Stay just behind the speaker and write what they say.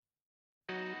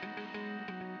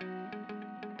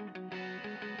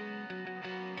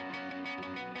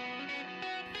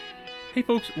Hey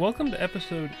folks, welcome to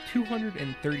episode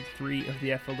 233 of the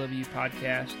FLW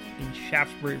podcast in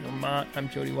Shaftesbury, Vermont. I'm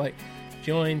Jody White,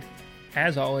 joined,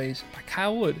 as always, by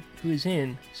Kyle Wood, who is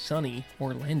in sunny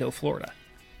Orlando, Florida.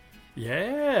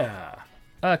 Yeah.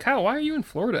 Kyle, why are you in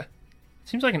Florida? It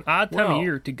seems like an odd time of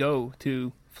year to go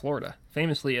to Florida,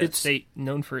 famously a state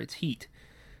known for its heat.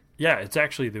 Yeah, it's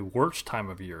actually the worst time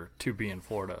of year to be in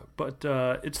Florida, but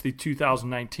it's the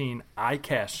 2019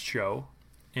 ICAST show.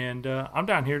 And I'm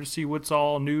down here to see what's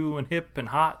all new and hip and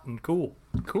hot and cool.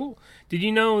 Cool. Did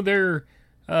you know their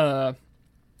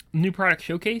new product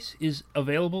showcase is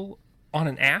available on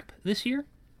an app this year?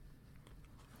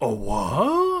 Oh,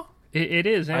 what? It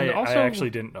is. And I also, actually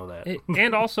didn't know that.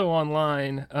 And also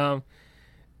online.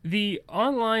 The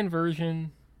online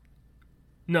version...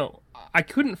 No, I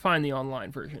couldn't find the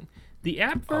online version. The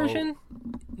app version,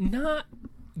 not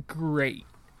great.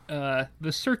 The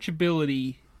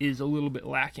searchability is a little bit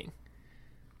lacking.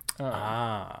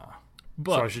 But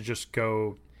so I should just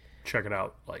go check it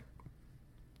out, like,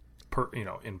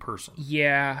 in person.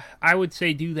 Yeah, I would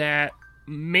say do that.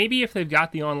 Maybe if they've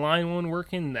got the online one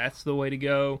working, that's the way to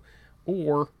go.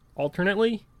 Or,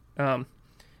 alternately, don't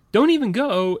even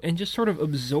go and just sort of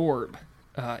absorb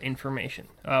information,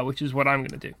 which is what I'm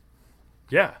going to do.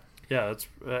 Yeah, that's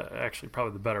actually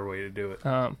probably the better way to do it.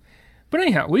 But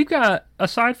anyhow, we've got,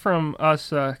 aside from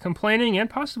us complaining and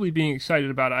possibly being excited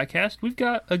about ICAST, we've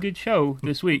got a good show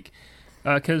this week.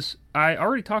 Because I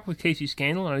already talked with Casey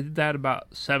Scandal, and I did that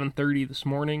about 7:30 this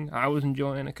morning. I was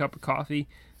enjoying a cup of coffee.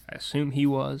 I assume he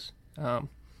was.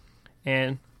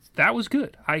 And that was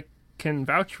good. I can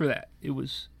vouch for that. It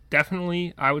was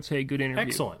definitely, I would say, a good interview.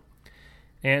 Excellent.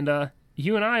 And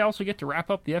you and I also get to wrap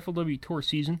up the FLW Tour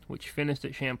season, which finished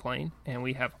at Champlain, and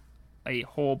we have a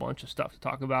whole bunch of stuff to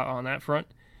talk about on that front.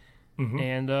 Mm-hmm.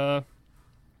 And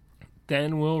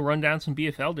then we'll run down some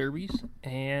BFL derbies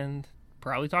and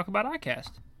probably talk about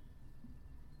ICAST.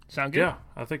 Sound good? Yeah,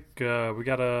 I think we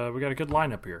got a good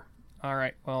lineup here. All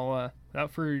right. Well, without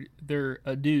further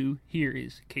ado, here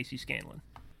is Casey Scanlon.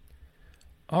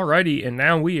 Alrighty, and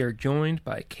now we are joined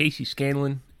by Casey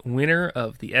Scanlon, winner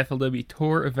of the FLW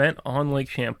Tour event on Lake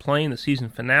Champlain, the season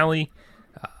finale.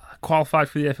 Qualified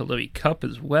for the FLW Cup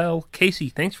as well. Casey,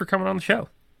 thanks for coming on the show.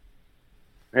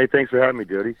 Hey, thanks for having me,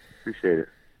 Jody. Appreciate it.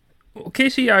 Well,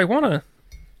 Casey, I want to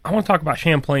talk about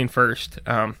Champlain first.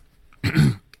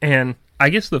 And I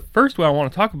guess the first way I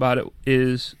want to talk about it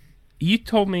is you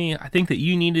told me, I think, that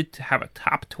you needed to have a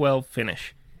top 12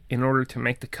 finish in order to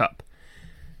make the Cup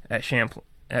at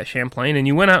Champlain, and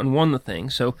you went out and won the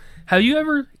thing. So have you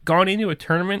ever gone into a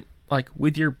tournament like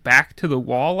with your back to the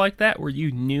wall like that, where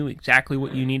you knew exactly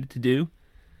what you needed to do?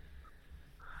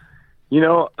 You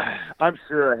know, I'm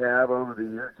sure I have over the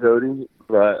years, Jody,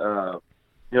 but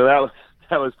that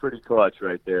was pretty clutch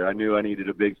right there. I knew I needed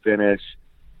a big finish,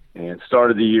 and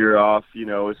started the year off,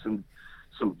 with some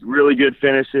really good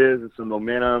finishes and some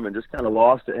momentum, and just kind of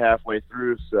lost it halfway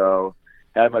through. So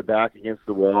had my back against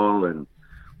the wall, and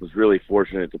was really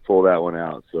fortunate to pull that one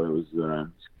out. So it was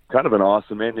kind of an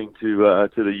awesome ending to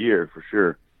the year, for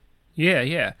sure.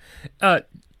 Yeah.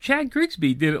 Chad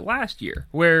Grigsby did it last year,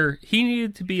 where he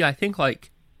needed to be, I think,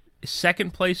 like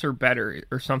second place or better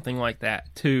or something like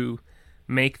that to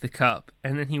make the Cup,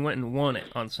 and then he went and won it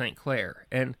on St. Clair.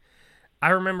 And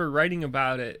I remember writing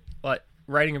about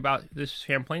this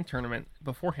Champlain tournament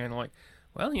beforehand, like,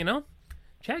 well,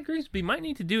 Chad Grigsby might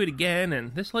need to do it again,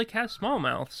 and this lake has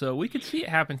smallmouth, so we could see it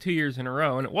happen 2 years in a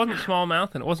row. And it wasn't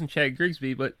smallmouth, and it wasn't Chad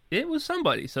Grigsby, but it was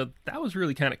somebody, so that was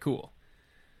really kind of cool.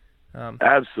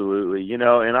 Absolutely,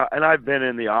 and I've been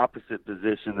in the opposite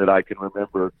position that I can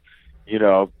remember.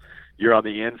 You're on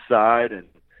the inside and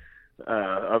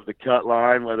of the cut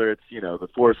line, whether it's the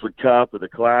Forest Wood Cup or the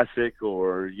Classic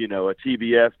or a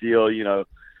TBF deal. You're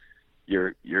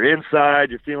inside,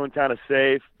 you're feeling kind of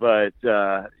safe, but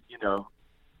you're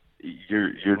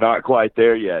not quite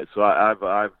there yet. So I've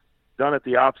done it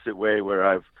the opposite way, where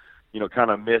I've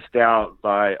kind of missed out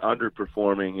by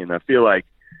underperforming, and I feel like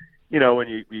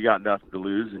when you got nothing to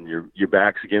lose and your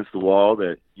back's against the wall,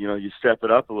 that you step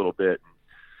it up a little bit.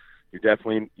 You're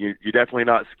definitely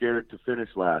not scared to finish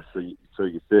last, so you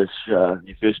fish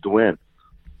to win.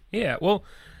 Yeah, well,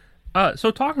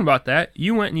 so talking about that,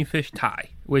 you went and you fished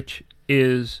tie, which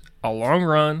is a long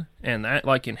run, and that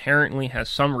inherently has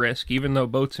some risk, even though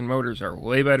boats and motors are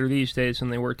way better these days than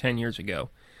they were 10 years ago.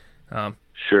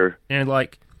 Sure. And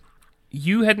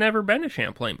you had never been to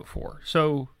Champlain before,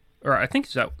 so, or I think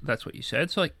that's what you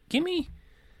said. So give me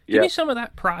some of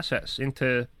that process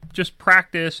into just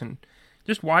practice and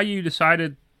just why you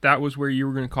decided that was where you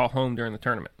were going to call home during the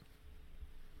tournament.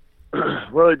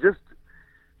 Well,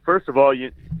 first of all,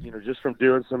 you know, just from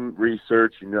doing some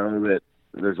research, you know that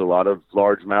there's a lot of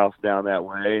largemouth down that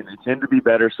way, and they tend to be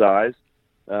better sized.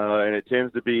 And it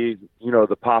tends to be, you know,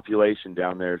 the population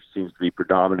down there seems to be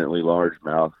predominantly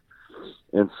largemouth.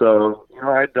 And so, you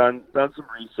know, I'd done some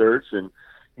research, and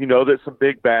you know that some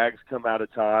big bags come out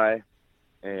of Ty.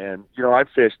 And, you know, I've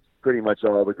fished pretty much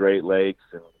all the Great Lakes,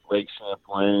 and Lake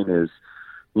Champlain is,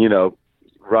 you know,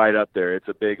 right up there. It's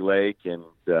a big lake, and,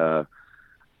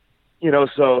 you know,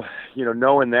 so, you know,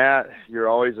 knowing that, you're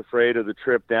always afraid of the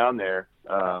trip down there.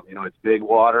 You know, it's big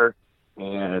water,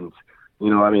 and, you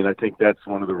know, I mean, I think that's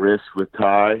one of the risks with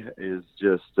Ty is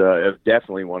just,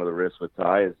 definitely one of the risks with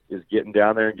Ty is getting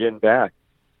down there and getting back.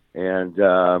 And,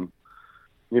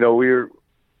 you know,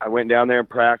 I went down there and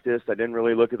practiced. I didn't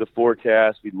really look at the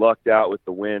forecast. We lucked out with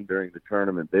the wind during the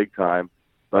tournament big time,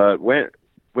 but went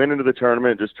into the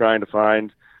tournament just trying to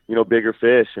find, you know, bigger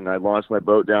fish. And I launched my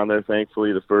boat down there,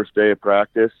 thankfully, the first day of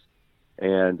practice.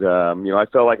 And, you know, I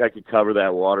felt like I could cover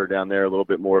that water down there a little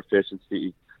bit more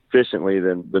efficiently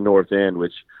than the north end,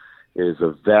 which is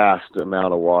a vast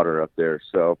amount of water up there.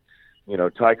 So, you know,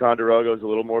 Ticonderoga is a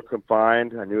little more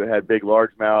confined. I knew it had big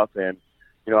largemouth, and,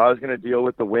 you know, I was going to deal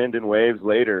with the wind and waves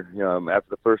later. You know, after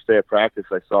the first day of practice,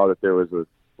 I saw that there was a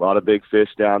lot of big fish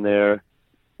down there,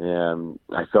 and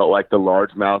I felt like the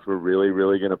largemouth were really,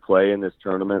 really going to play in this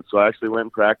tournament. So I actually went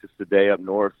and practiced the day up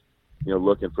north, you know,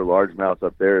 looking for largemouth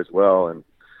up there as well. And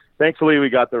thankfully we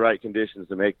got the right conditions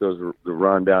to make the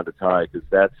run down to Ty, because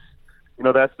that's, you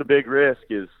know, that's the big risk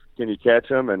is can you catch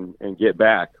them and get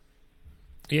back.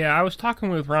 Yeah, I was talking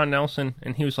with Ron Nelson,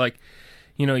 and he was like,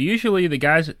 you know, usually the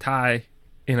guys at Ty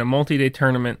in a multi-day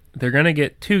tournament, they're going to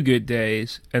get 2 good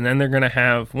days, and then they're going to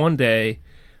have one day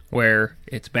where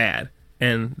it's bad.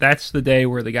 And that's the day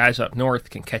where the guys up north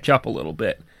can catch up a little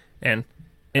bit. And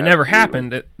it never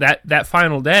happened. That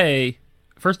final day,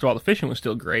 first of all, the fishing was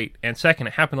still great, and second,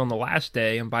 it happened on the last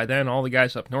day, and by then all the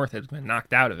guys up north had been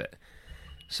knocked out of it.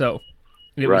 So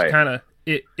it was kind of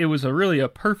it was a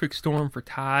perfect storm for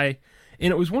Ty.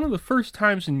 And it was one of the first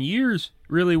times in years,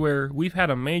 really, where we've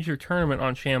had a major tournament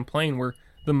on Champlain where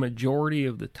the majority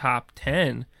of the top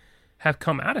 10 have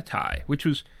come out of Ty, which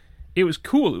was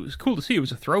cool. It was cool to see. It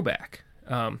was a throwback.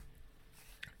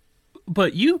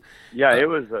 But you... Yeah, it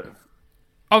was...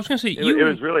 I was going to say... It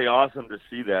was really awesome to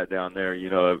see that down there.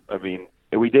 You know, I mean,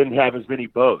 we didn't have as many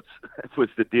boats. That was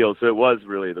the deal. So it was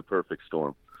really the perfect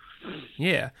storm.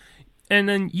 Yeah. And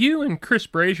then you and Chris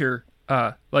Brazier...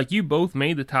 like you both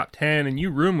made the top 10 and you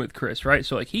roomed with Chris, right?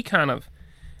 So like he kind of,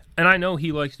 and I know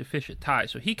he likes to fish at Ty,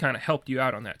 so he kind of helped you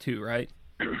out on that too, right?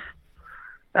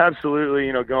 Absolutely.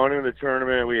 You know, going into the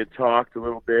tournament, we had talked a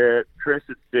little bit. Chris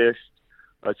had fished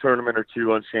a tournament or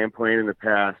two on Champlain in the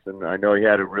past, and I know he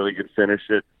had a really good finish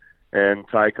and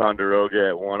Ticonderoga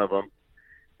at one of them.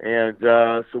 And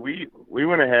so we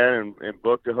went ahead and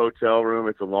booked a hotel room.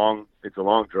 It's a long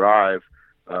drive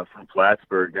from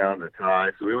Plattsburgh down to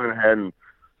Ty. So we went ahead and,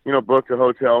 you know, booked a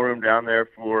hotel room down there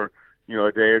for, you know,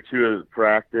 a day or two of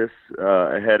practice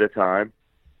ahead of time.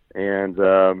 And,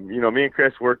 you know, me and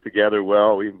Chris worked together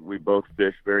well. We both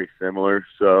fished very similar.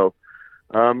 So,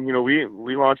 you know,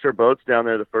 we launched our boats down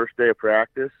there the first day of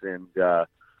practice, and,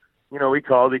 you know, we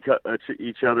called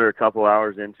each other a couple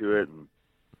hours into it.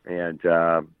 And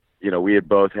you know, we had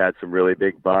both had some really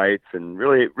big bites and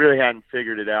really hadn't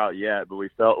figured it out yet, but we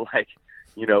felt like,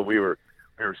 you know, we were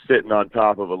sitting on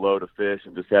top of a load of fish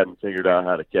and just hadn't figured out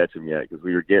how to catch them yet, because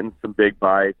we were getting some big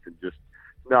bites and just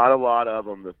not a lot of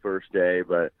them the first day.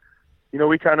 But, you know,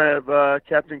 we kind of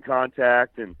kept in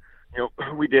contact, and, you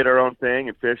know, we did our own thing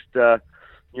and fished,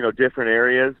 you know, different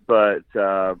areas, but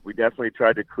we definitely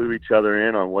tried to clue each other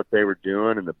in on what they were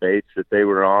doing and the baits that they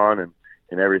were on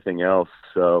and everything else.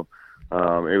 So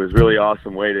it was really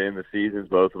awesome way to end the seasons,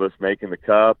 both of us making the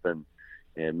cup and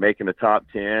making the top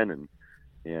 10, and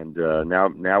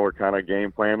now we're kind of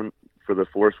game planning for the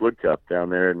Forrest Wood Cup down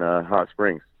there in Hot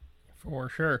Springs. For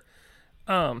sure.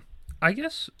 I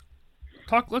guess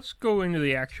let's go into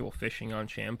the actual fishing on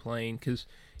Champlain, because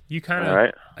you kind of,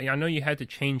 right. I know you had to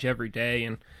change every day,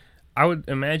 and I would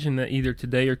imagine that either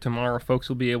today or tomorrow folks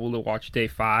will be able to watch day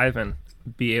 5 and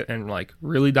like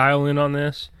really dial in on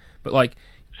this. But like,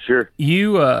 sure,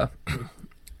 you had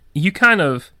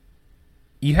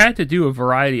to do a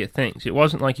variety of things. It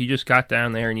wasn't like you just got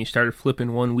down there and you started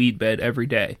flipping one weed bed every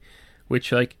day,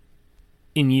 which, like,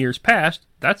 in years past,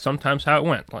 that's sometimes how it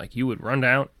went. Like, you would run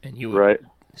down and you would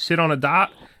sit on a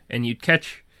dot and you'd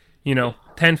catch,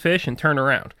 10 fish and turn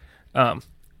around.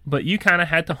 But you kind of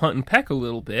had to hunt and peck a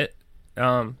little bit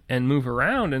and move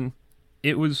around, and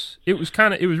it was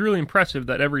really impressive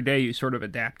that every day you sort of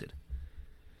adapted.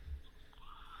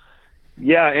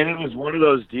 Yeah, and it was one of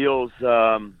those deals.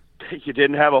 You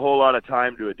didn't have a whole lot of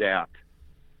time to adapt,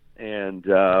 and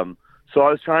so I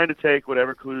was trying to take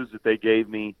whatever clues that they gave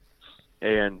me,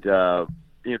 and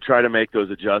try to make those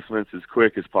adjustments as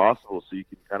quick as possible, so you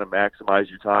can kind of maximize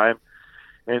your time,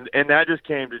 and that just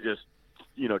came to just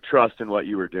trust in what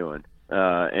you were doing,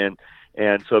 and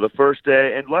so the first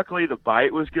day, and luckily the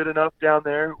bite was good enough down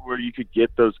there where you could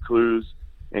get those clues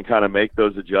and kind of make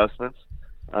those adjustments,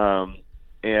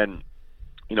 and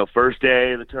first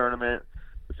day of the tournament,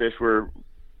 the fish were,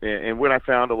 and when I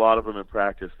found a lot of them in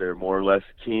practice, they're more or less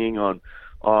keying on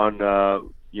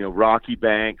rocky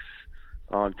banks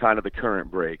on kind of the current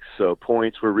breaks. So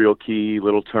points were real key,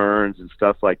 little turns and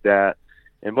stuff like that.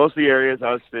 And most of the areas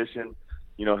I was fishing,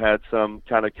 had some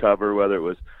kind of cover, whether it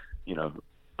was,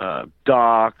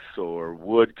 docks or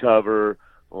wood cover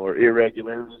or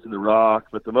irregularities in the rock.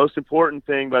 But the most important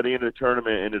thing by the end of the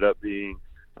tournament ended up being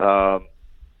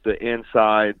the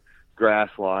inside grass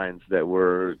lines that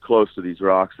were close to these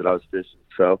rocks that I was fishing.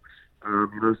 So,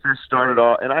 the fish started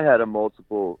off, and I had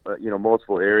multiple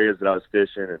areas that I was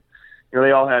fishing, and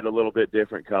they all had a little bit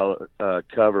different color,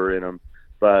 cover in them.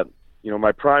 But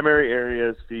my primary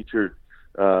areas featured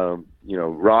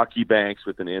rocky banks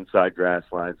with an inside grass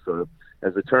line. So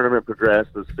as the tournament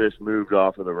progressed, those fish moved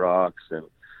off of the rocks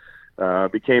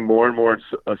and became more and more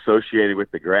associated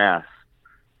with the grass.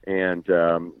 And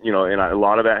a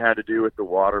lot of that had to do with the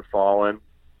water falling,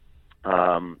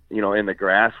 and the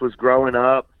grass was growing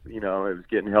up, it was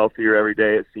getting healthier every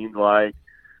day, it seemed like,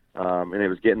 and it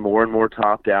was getting more and more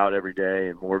topped out every day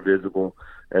and more visible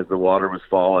as the water was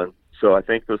falling. So I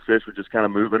think those fish were just kind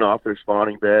of moving off their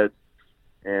spawning beds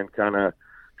and kind of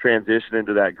transition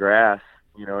into that grass,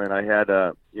 and I had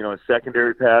a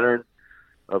secondary pattern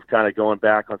of kind of going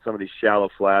back on some of these shallow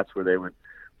flats where they would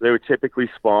typically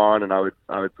spawn, and I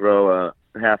would throw a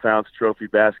half-ounce Trophy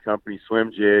Bass Company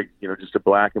swim jig, just a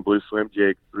black and blue swim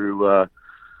jig through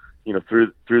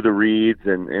the reeds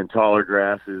and taller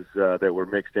grasses that were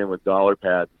mixed in with dollar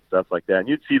pads and stuff like that. And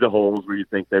you'd see the holes where you'd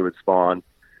think they would spawn,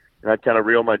 and I'd kind of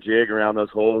reel my jig around those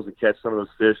holes and catch some of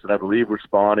those fish that I believe were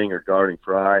spawning or guarding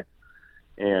fry.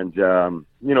 And by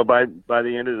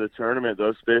the end of the tournament,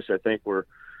 those fish I think were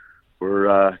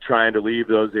trying to leave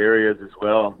those areas as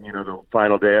well. The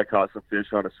final day I caught some fish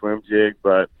on a swim jig,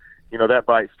 but that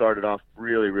bite started off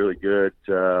really, really good.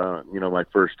 My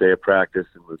first day of practice,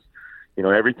 and was,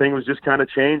 everything was just kind of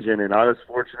changing, and I was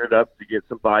fortunate enough to get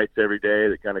some bites every day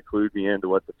that kind of clued me into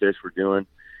what the fish were doing,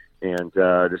 and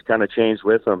just kind of changed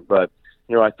with them. But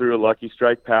I threw a Lucky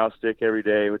Strike pow stick every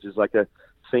day, which is like a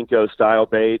Cinco style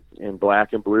bait in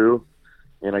black and blue,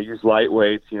 and I used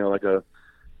lightweights, like a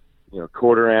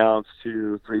 1/4 ounce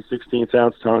to 3/16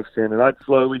 ounce tungsten, and I'd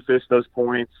slowly fish those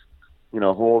points,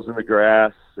 holes in the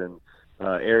grass and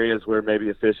areas where maybe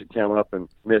a fish had come up and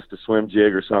missed a swim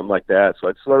jig or something like that. So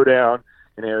I'd slow down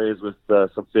in areas with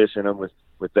some fish in them with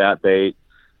that bait,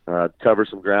 cover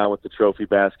some ground with the Trophy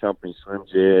Bass Company swim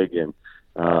jig, and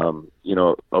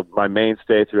my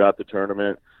mainstay throughout the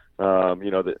tournament,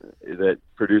 that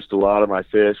produced a lot of my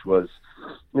fish was,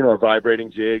 a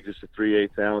vibrating jig, just a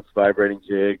 3/8 ounce vibrating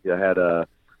jig. I had a,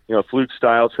 fluke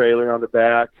style trailer on the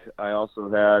back. I also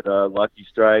had a Lucky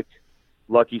Strike,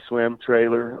 Lucky Swim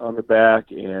trailer on the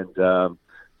back, and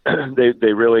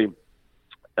they really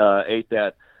ate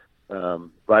that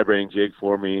vibrating jig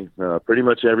for me pretty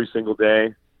much every single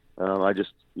day. I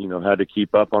just, had to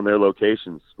keep up on their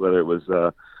locations, whether it was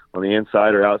on the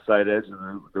inside or outside edge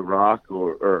of the rock,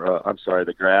 or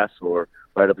the grass, or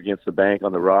right up against the bank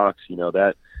on the rocks.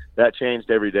 That changed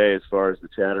every day as far as the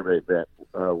chatterbait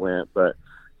went. But,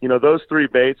 those three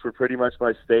baits were pretty much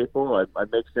my staple. I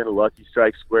mixed in a Lucky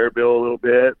Strike square bill a little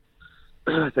bit.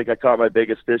 I think I caught my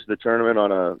biggest fish of the tournament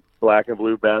on a black and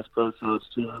blue Bass Pro Source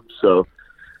tube. So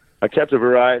I kept a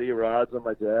variety of rods on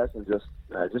my deck, and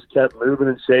I just kept moving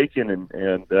and shaking,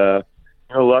 and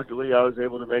luckily I was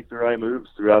able to make the right moves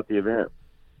throughout the event.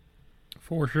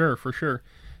 For sure.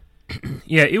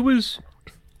 Yeah, it was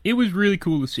really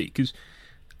cool to see, because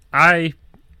I,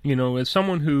 as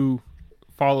someone who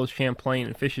follows Champlain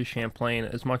and fishes Champlain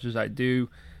as much as I do,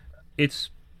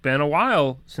 it's been a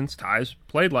while since Ty's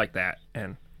played like that,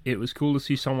 and it was cool to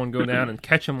see someone go down and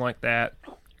catch him like that.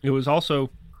 It was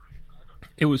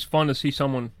fun to see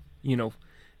someone,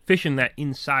 fishing that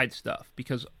inside stuff,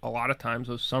 because a lot of times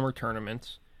those summer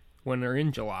tournaments, when they're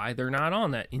in July, they're not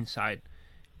on that inside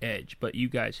edge, but you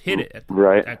guys hit it at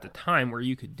the time where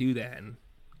you could do that, and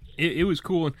it was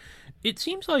cool. And it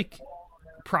seems like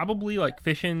probably like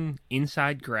fishing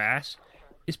inside grass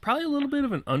is probably a little bit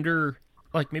of an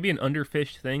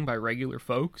underfished thing by regular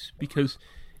folks, because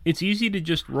it's easy to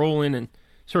just roll in and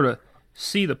sort of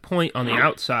see the point on the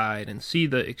outside and see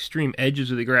the extreme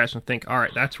edges of the grass and think, all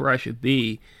right, that's where I should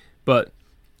be. But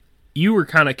you were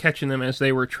kind of catching them as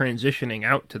they were transitioning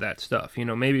out to that stuff,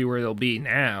 maybe where they'll be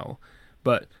now.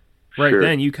 But right Sure.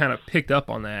 then you kind of picked up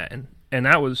on that, and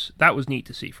that was neat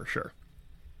to see for sure.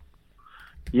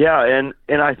 Yeah, and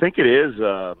I think it is,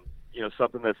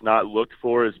 something that's not looked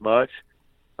for as much,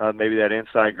 maybe that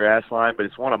inside grass line, but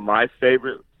it's one of my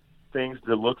favorite things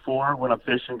to look for when I'm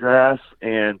fishing grass,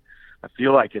 and I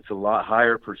feel like it's a lot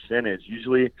higher percentage.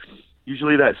 Usually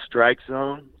that strike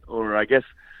zone, or I guess,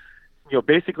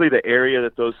 basically the area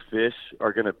that those fish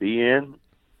are going to be in,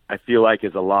 I feel like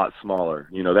is a lot smaller.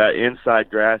 That inside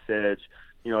grass edge,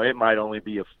 it might only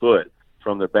be a foot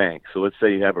from the bank. So let's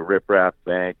say you have a riprap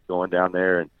bank going down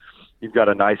there and you've got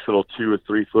a nice little 2 or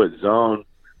 3 foot zone,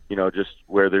 just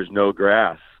where there's no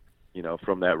grass,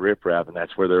 from that riprap, and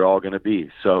that's where they're all going to be.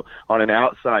 So on an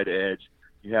outside edge,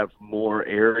 you have more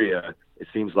area, it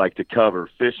seems like, to cover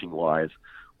fishing wise,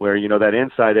 where, that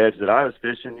inside edge that I was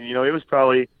fishing, it was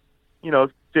probably,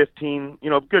 15,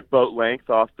 good boat length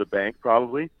off the bank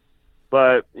probably,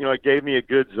 but, it gave me a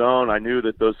good zone. I knew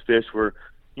that those fish were,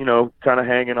 kind of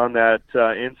hanging on that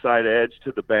inside edge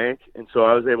to the bank. And so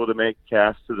I was able to make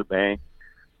casts to the bank.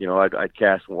 I'd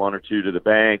cast 1 or 2 to the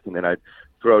bank, and then I'd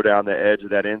throw down the edge of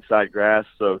that inside grass.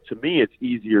 So to me, it's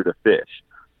easier to fish,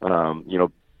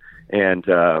 and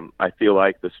I feel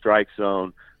like the strike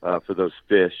zone for those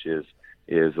fish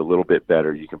is a little bit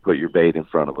better. You can put your bait in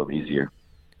front of them easier.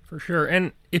 For sure.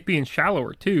 And it being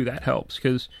shallower too, that helps,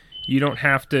 because you don't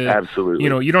have to, Absolutely.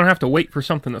 You don't have to wait for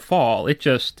something to fall. It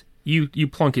just, you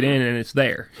plunk it in and it's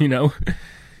there,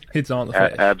 it's on the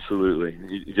fish.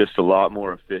 Absolutely. Just a lot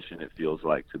more efficient, it feels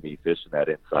like to me, fishing that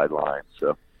inside line.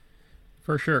 So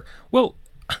for sure. Well,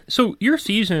 so your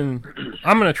season,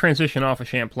 I'm going to transition off of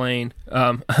Champlain,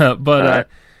 but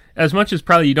as much as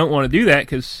probably you don't want to do that,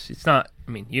 because it's not,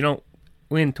 you don't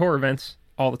win tour events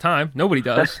all the time. Nobody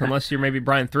does, unless you're maybe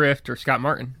Brian Thrift or Scott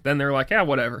Martin. Then they're like, yeah,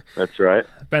 whatever. That's right.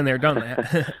 Been there, done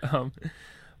that.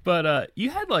 But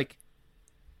you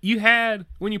had,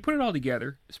 when you put it all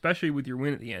together, especially with your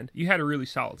win at the end, you had a really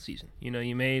solid season. You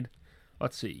made,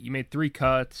 you made 3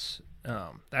 cuts.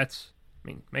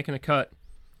 Making a cut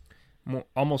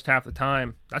almost half the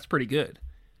time, that's pretty good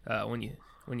when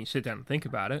you sit down and think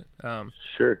about it.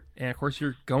 Sure. And of course,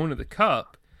 you're going to the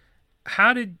Cup.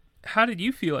 How did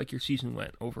you feel like your season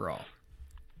went overall?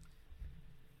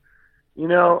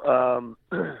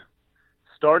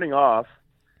 Starting off,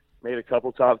 made a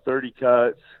couple top 30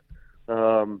 cuts.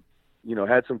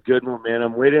 Had some good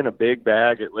momentum. Weighed in a big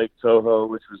bag at Lake Toho,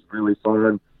 which was really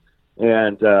fun.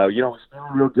 And was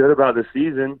feeling real good about the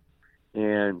season.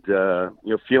 And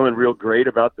feeling real great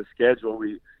about the schedule.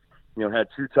 We had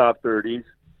 2 top 30s,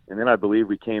 and then I believe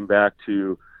we came back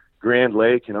to Grand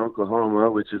Lake in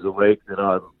Oklahoma, which is a lake that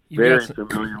I'm very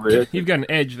familiar with. You've got an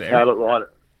edge there. Had a lot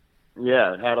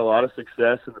of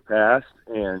success in the past,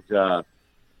 and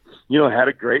had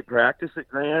a great practice at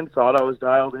Grand. Thought I was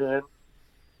dialed in,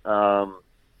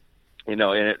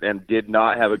 and did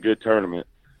not have a good tournament.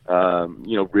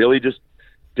 Really just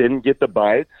didn't get the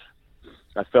bites.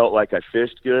 I felt like I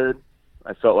fished good.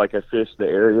 I felt like I fished the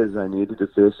areas I needed to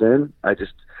fish in. I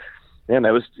just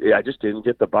didn't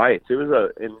get the bites. It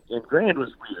was and Grand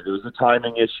was weird. It was a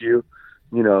timing issue.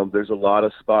 There's a lot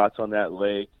of spots on that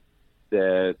lake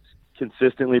that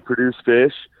consistently produce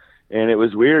fish, and it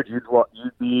was weird. You'd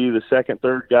be the second,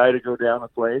 third guy to go down a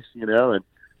place, and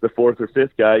the fourth or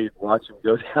fifth guy, you'd watch him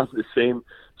go down the same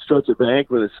stretch of bank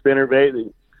with a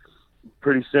spinnerbait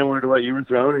pretty similar to what you were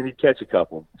throwing, and he'd catch a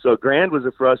couple. So Grand was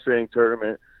a frustrating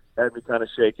tournament. Had me kind of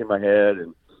shaking my head,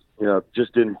 and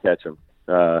just didn't catch them.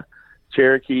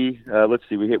 Cherokee, let's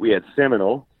see, we had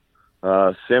Seminole.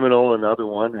 Seminole, another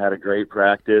one, had a great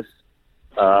practice.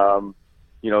 A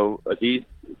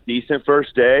decent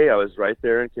first day. I was right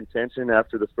there in contention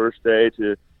after the first day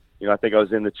to, I think I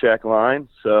was in the check line.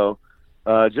 So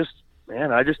I just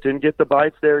didn't get the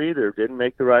bites there either. Didn't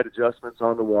make the right adjustments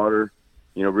on the water.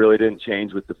 Really didn't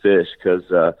change with the fish because,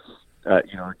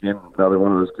 again, another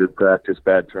one of those good practice,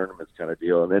 bad tournaments kind of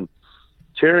deal. And then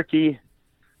Cherokee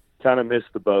kind of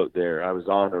missed the boat there. I was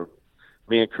on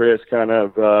me and Chris kind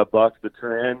of bucked the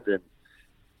trend, and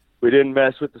we didn't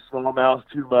mess with the smallmouth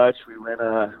too much. We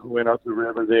went up the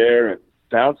river there and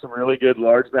found some really good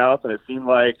largemouth, and it seemed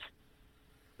like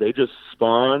they just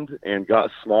spawned and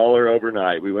got smaller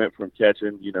overnight. We went from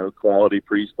catching, quality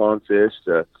pre-spawn fish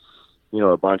to,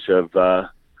 a bunch of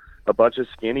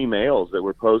skinny males that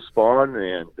were post-spawn,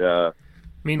 and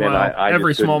meanwhile,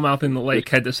 every smallmouth in the lake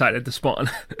had decided to spawn.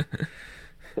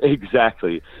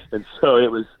 Exactly. And so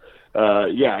it was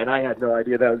yeah, and I had no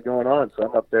idea that was going on. So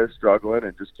I'm up there struggling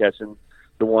and just catching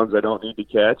the ones I don't need to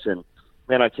catch. And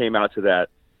then I came out to that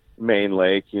main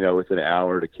lake, with an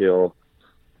hour to kill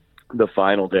the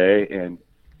final day. And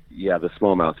yeah, the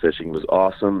smallmouth fishing was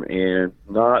awesome and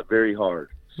not very hard.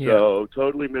 Yeah. So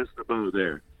totally missed the boat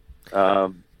there.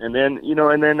 And then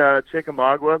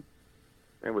Chickamauga,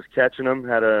 and was catching them,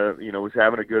 was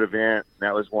having a good event. And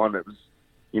that was one that was,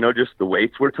 just the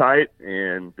weights were tight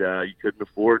and you couldn't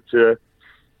afford to,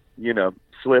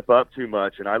 slip up too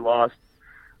much. And I lost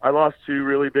two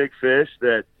really big fish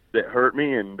that hurt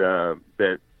me and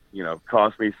that,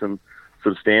 cost me some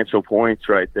substantial points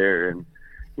right there. And,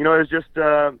 it was just,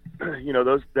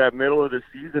 that middle of the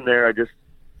season there,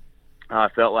 I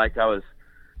felt like I was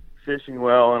fishing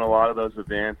well in a lot of those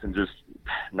events and just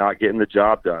not getting the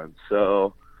job done.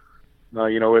 So,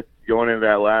 with going into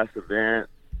that last event,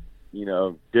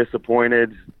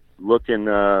 disappointed, looking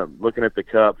at the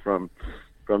cup from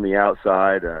the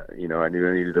outside, I knew I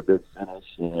needed a big finish,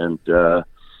 and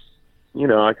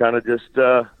I kind of just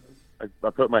I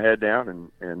put my head down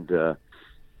and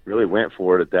really went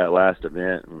for it at that last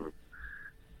event, and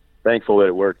thankful that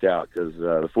it worked out because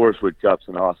the Forest Wood Cup's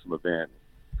an awesome event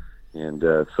and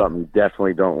something you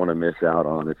definitely don't want to miss out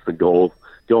on. It's the goal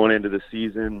going into the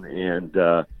season, and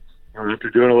after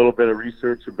doing a little bit of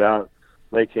research about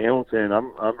Lake Hamilton,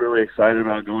 I'm really excited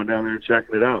about going down there and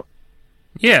checking it out.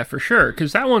 Yeah, for sure.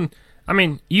 Because that one, I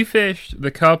mean, you fished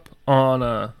the Cup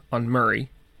on Murray,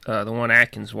 the one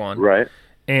Atkins won, right?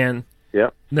 And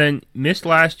then missed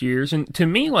last year's. And to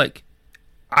me,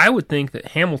 I would think that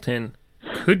Hamilton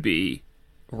could be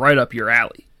right up your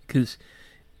alley because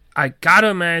I gotta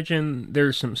imagine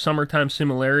there's some summertime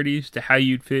similarities to how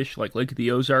you'd fish like Lake of the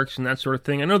Ozarks and that sort of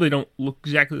thing. I know they don't look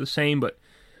exactly the same, but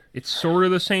it's sort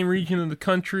of the same region of the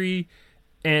country,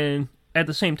 and at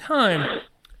the same time,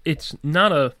 it's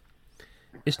not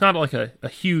like a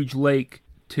huge lake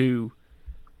to,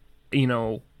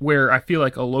 where I feel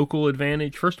like a local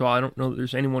advantage. First of all, I don't know that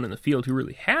there's anyone in the field who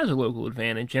really has a local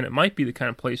advantage, and it might be the kind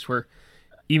of place where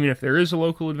even if there is a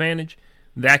local advantage,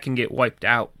 that can get wiped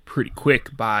out pretty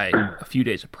quick by a few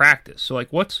days of practice. So,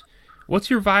 what's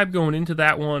your vibe going into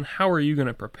that one? How are you going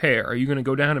to prepare? Are you going to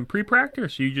go down and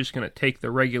pre-practice, or are you just going to take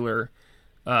the regular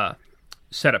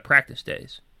set of practice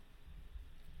days?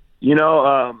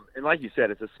 And like you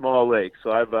said, it's a small lake,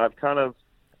 so I've kind of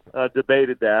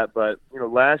debated that. But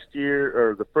last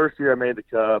year or the first year I made the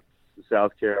Cup in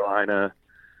South Carolina,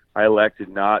 I elected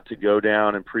not to go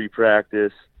down and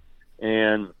pre-practice,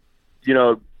 and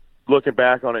looking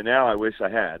back on it now, I wish I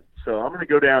had. So I'm going to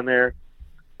go down there.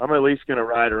 I'm at least going to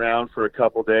ride around for a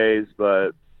couple days,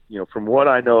 but from what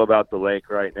I know about the lake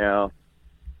right now,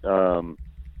 and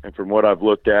from what I've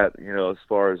looked at, as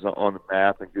far as on the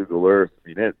map and Google Earth, I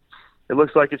mean it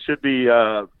looks like it should be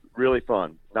really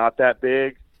fun. Not that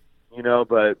big,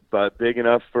 but big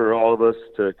enough for all of us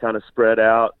to kind of spread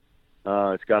out.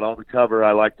 It's got all the cover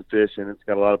I like to fish in. It's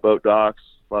got a lot of boat docks,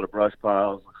 a lot of brush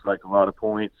piles. Looks like a lot of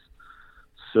points.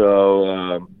 So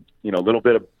a little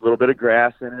bit of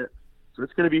grass in it. So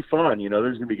it's going to be fun. There's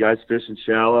going to be guys fishing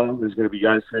shallow. There's going to be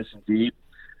guys fishing deep.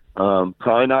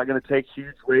 Probably not going to take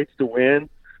huge weights to win.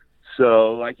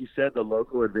 So, like you said, the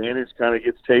local advantage kind of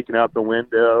gets taken out the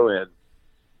window, and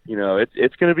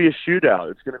it's going to be a shootout.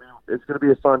 It's going to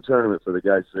be a fun tournament for the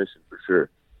guys fishing for sure.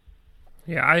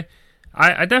 Yeah,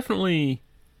 I definitely,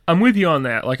 I'm with you on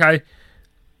that.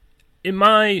 In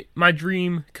my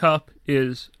dream Cup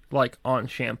is on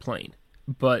Champlain,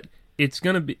 but it's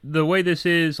going to be the way this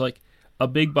is. A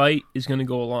big bite is going to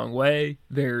go a long way.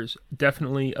 There's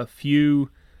definitely a few.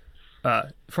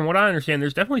 From what I understand,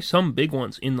 there's definitely some big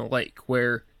ones in the lake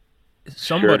where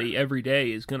somebody every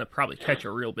day is going to probably catch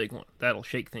a real big one that'll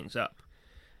shake things up,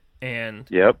 and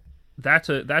that's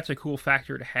a cool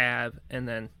factor to have. And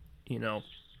then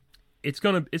it's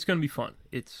gonna be fun.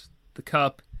 It's the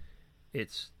Cup.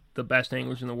 It's the best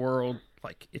anglers in the world.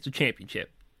 It's a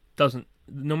championship.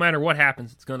 No matter what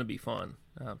happens, it's gonna be fun.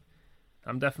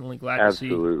 I'm definitely glad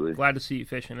to see you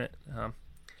fishing it.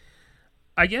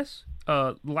 I guess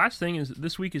the last thing is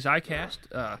this week is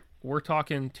ICAST. We're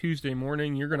talking Tuesday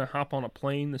morning. You're going to hop on a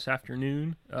plane this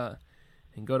afternoon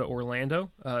and go to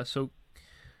Orlando. So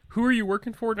who are you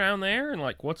working for down there, and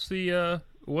what's the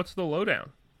lowdown?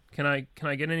 Can I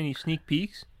get any sneak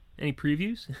peeks, any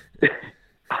previews?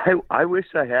 I wish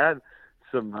I had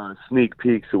some sneak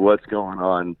peeks of what's going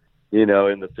on, in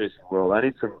the fishing world. I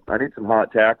need some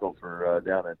hot tackle for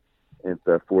down at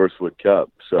the Forest Wood Cup.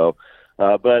 So,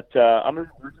 but I'm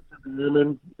working for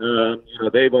Newman.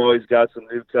 They've always got some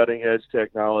new cutting edge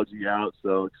technology out.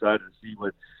 So excited to see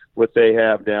what they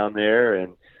have down there.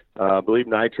 And I believe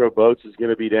Nitro Boats is going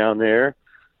to be down there.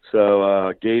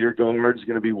 So Gator Guard is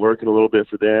going to be working a little bit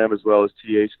for them, as well as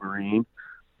TH Marine.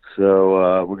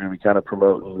 So we're going to be kind of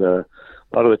promoting a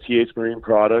lot of the TH Marine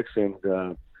products, and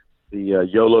the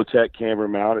YOLO Tech camera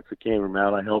mount. It's a camera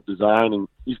mount I helped design, and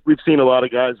we've seen a lot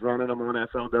of guys running them on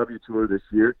FLW Tour this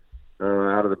year.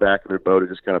 Out of the back of their boat, it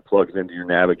just kind of plugs into your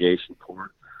navigation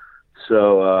port.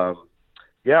 So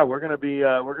yeah, we're gonna be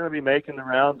making the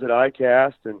rounds at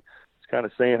ICAST and just kind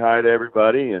of saying hi to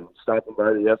everybody and stopping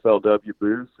by the FLW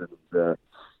booth and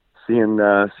seeing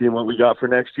what we got for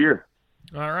next year.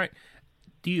 All right.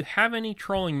 Do you have any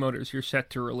trolling motors you're set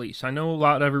to release? I know a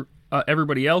lot of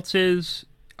everybody else is.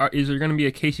 Is there going to be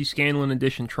a Casey Scanlon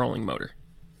edition trolling motor?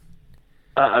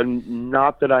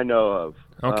 Not that I know of.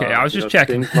 Okay, I was just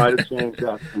checking. Things might have changed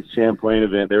after the Champlain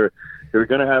event. They're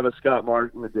going to have a Scott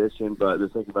Martin edition, but they're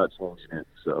thinking about changing it.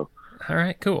 So. All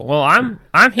right, cool. Well, I'm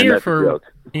here for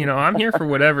I'm here for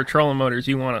whatever trolling motors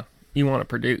you want to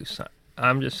produce.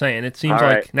 I'm just saying it seems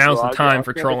like now's the time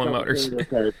for trolling motors.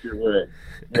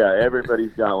 Yeah,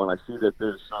 everybody's got one. I see that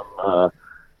there's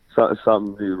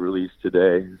something new released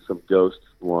today, some Ghost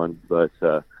one, but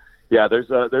yeah,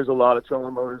 there's a lot of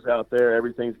trolling motors out there.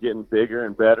 Everything's getting bigger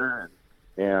and better,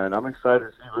 and I'm excited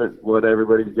to see what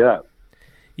everybody's got.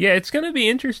 Yeah, it's going to be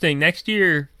interesting. Next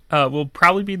year will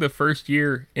probably be the first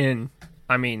year in,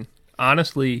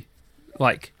 honestly,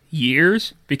 like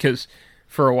years, because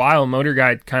for a while Motor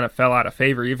Guide kind of fell out of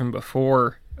favor even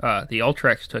before the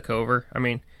Ultrex took over.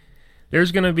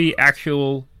 There's going to be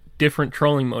actual different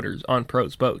trolling motors on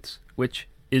pros boats, which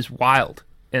is wild,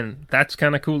 and that's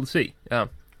kind of cool to see. And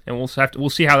we'll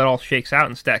see how that all shakes out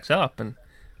and stacks up, and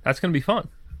that's going to be fun.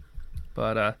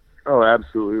 But oh,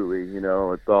 absolutely.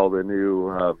 It's all the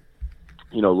new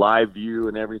live view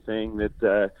and everything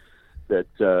that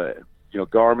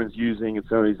Garmin's using, and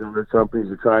some of these other companies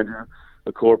are trying to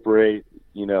incorporate.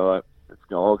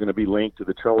 It's all going to be linked to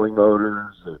the trolling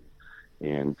motors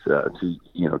and to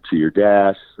your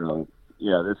dash. So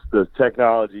yeah, the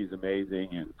technology is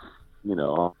amazing, and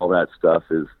all that stuff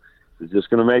is just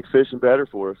going to make fishing better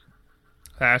for us.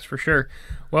 That's for sure.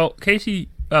 Well, Casey,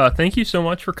 thank you so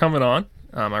much for coming on.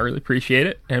 I really appreciate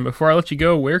it. And before I let you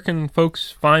go, where can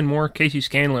folks find more Casey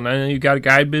Scanlon? I know you've got a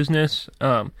guide business,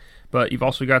 but you've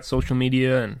also got social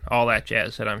media and all that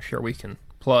jazz that I'm sure we can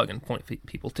plug and point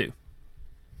people to.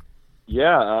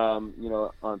 Yeah, on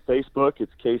Facebook,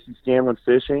 it's Casey Scanlon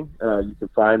Fishing. You can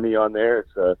find me on there.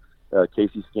 It's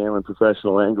Casey Scanlon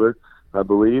Professional Angler, I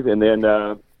believe. And then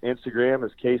Instagram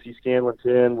is Casey Scanlon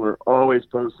 10. We're always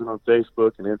posting on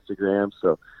Facebook and Instagram,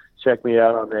 so check me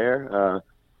out on there.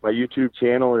 My YouTube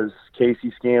channel is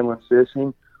Casey Scanlon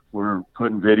Fishing. We're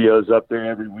putting videos up there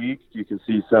every week. You can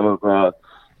see some of the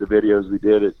videos we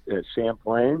did at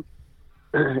Champlain.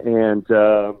 And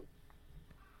you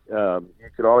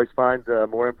can always find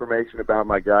more information about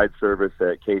my guide service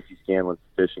at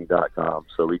CaseyScanlonFishing.com.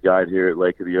 So we guide here at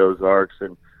Lake of the Ozarks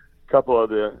and a couple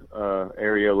of the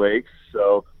area lakes.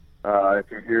 So if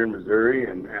you're here in Missouri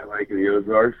and at Lake of the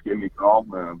Ozarks, give me a call,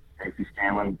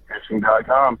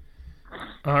 CaseyScanlonFishing.com.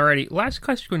 Alrighty, last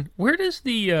question. Where does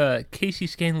the Casey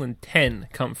Scanlon 10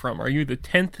 come from? Are you the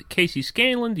 10th Casey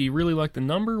Scanlon? Do you really like the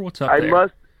number? What's up there?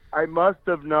 I must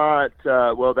have not.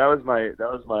 Well, that was my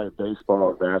baseball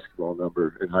and basketball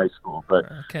number in high school, but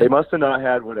okay. They must have not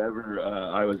had whatever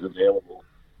I was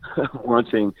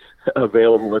wanting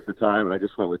available at the time, and I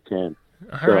just went with 10.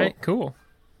 All right, cool.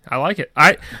 I like it.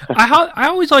 I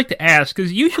always like to ask,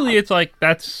 because usually it's like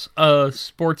that's a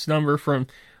sports number from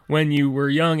when you were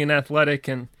young and athletic,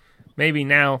 and maybe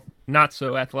now not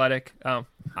so athletic. Though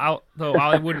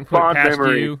I wouldn't put it past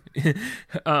memory. You.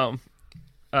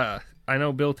 I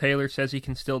know Bill Taylor says he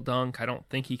can still dunk. I don't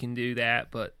think he can do that,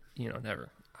 but never.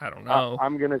 I don't know.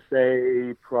 I'm gonna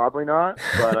say probably not,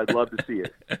 but I'd love to see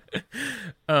it.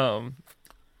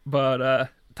 But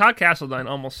Todd Castledine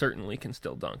almost certainly can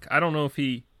still dunk. I don't know if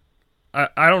he.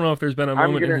 I don't know if there's been a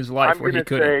moment in his life where he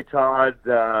couldn't. I'm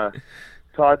gonna say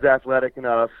Todd's athletic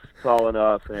enough, tall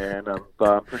enough, and I'm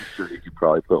pretty sure he could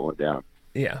probably put one down.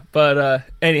 Yeah, but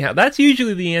anyhow, that's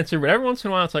usually the answer. But every once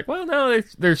in a while, it's like, well, no,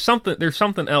 there's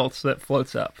something else that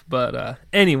floats up. But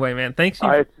anyway, man, thanks.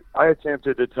 I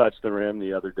attempted to touch the rim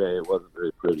the other day. It wasn't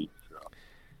very pretty. So.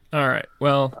 All right.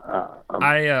 Well,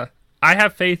 I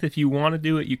have faith. If you want to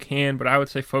do it, you can. But I would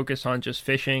say focus on just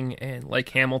fishing and Lake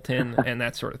Hamilton and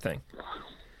that sort of thing.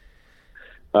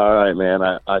 All right, man.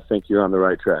 I think you're on the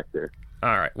right track there.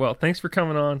 All right. Well, thanks for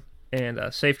coming on, and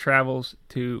safe travels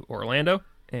to Orlando.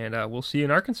 And we'll see you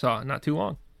in Arkansas in not too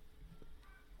long.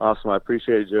 Awesome. I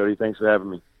appreciate it, Jody. Thanks for having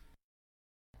me.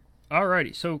 All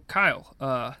righty. So, Kyle,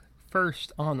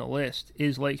 first on the list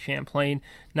is Lake Champlain.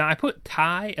 Now, I put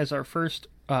Ty as our first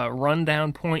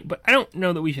rundown point, but I don't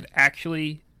know that we should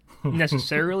actually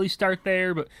necessarily start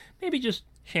there, but maybe just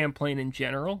Champlain in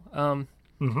general.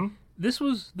 This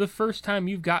was the first time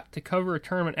you've got to cover a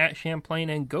tournament at Champlain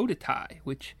and go to Ty,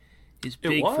 which is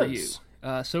big for you.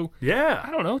 So, Yeah.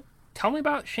 I don't know. Tell me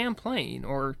about Champlain,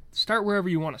 or start wherever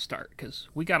you want to start, because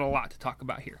we got a lot to talk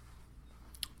about here.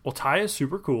 Well, Ty is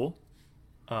super cool.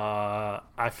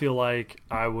 I feel like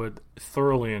I would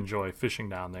thoroughly enjoy fishing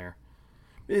down there.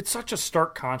 It's such a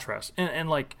stark contrast. And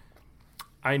like,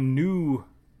 I knew,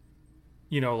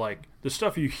 like, the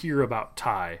stuff you hear about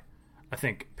Ty, I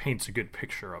think, paints a good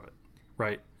picture of it,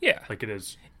 right? Yeah. Like,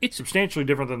 it's It's substantially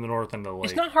different than the north end of the lake.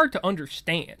 It's not hard to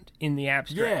understand in the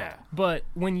abstract. Yeah. But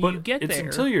when you get it's there...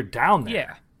 until you're down there.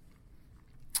 Yeah.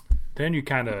 Then you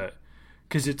kind of...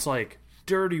 Because it's like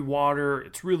dirty water.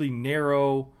 It's really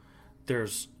narrow.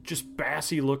 There's just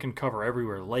bassy-looking cover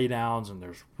everywhere. Laydowns, and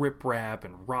there's riprap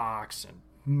and rocks and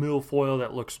milfoil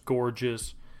that looks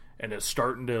gorgeous. And it's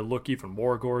starting to look even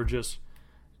more gorgeous.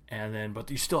 And then...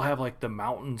 But you still have, like, the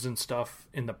mountains and stuff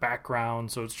in the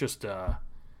background. So it's just...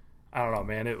 I don't know,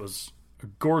 man. It was a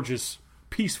gorgeous,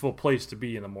 peaceful place to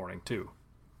be in the morning, too.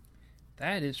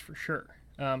 That is for sure.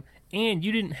 And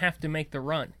you didn't have to make the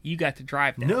run. You got to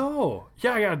drive down. No.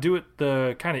 Yeah, I got to do it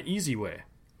the kind of easy way.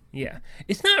 Yeah.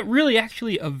 It's not really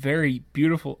actually a very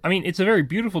beautiful... I mean, it's a very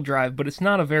beautiful drive, but it's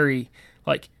not a very,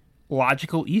 like,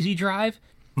 logical, easy drive.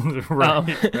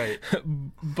 Right.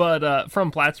 But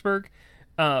from Plattsburgh.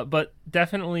 But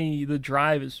definitely the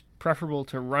drive is preferable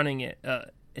to running it,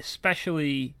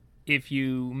 especially... if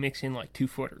you mix in like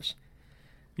 2-footers.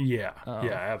 Yeah,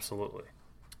 absolutely.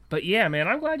 But yeah, man,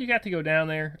 I'm glad you got to go down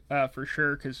there for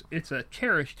sure, because it's a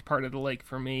cherished part of the lake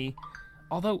for me.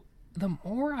 Although, the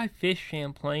more I fish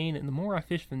Champlain and the more I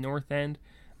fish the north end,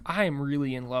 I am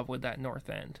really in love with that north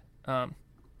end.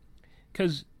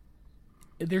 Because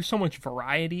there's so much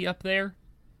variety up there,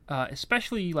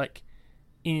 especially like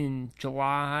in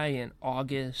July and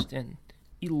August and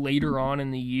later on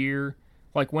in the year.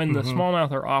 Like when the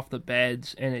smallmouth are off the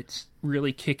beds and it's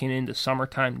really kicking into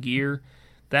summertime gear,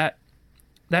 that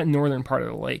northern part of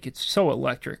the lake, it's so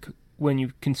electric when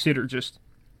you consider just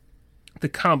the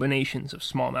combinations of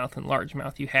smallmouth and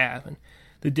largemouth you have and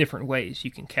the different ways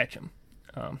you can catch them.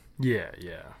 Yeah.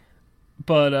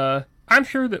 But I'm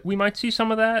sure that we might see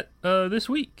some of that this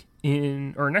week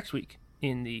next week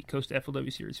in the Coast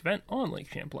FLW Series event on Lake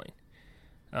Champlain.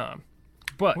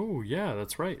 Oh, yeah,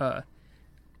 that's right.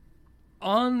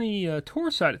 On the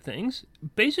tour side of things,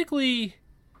 basically,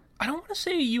 I don't want to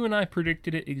say you and I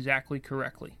predicted it exactly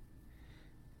correctly,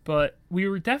 but we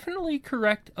were definitely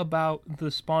correct about the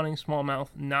spawning smallmouth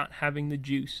not having the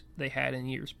juice they had in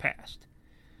years past.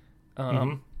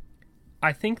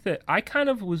 I think that I kind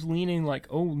of was leaning like,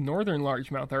 oh, northern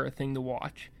largemouth are a thing to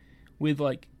watch, with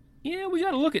like, yeah, we got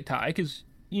to look at Ty, because,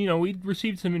 we'd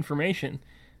received some information,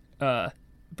 but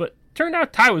turned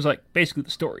out Ty was like basically the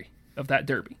story of that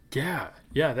derby. Yeah,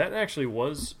 that actually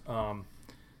was,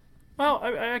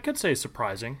 I could say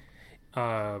surprising,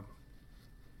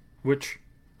 which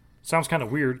sounds kind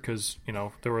of weird because,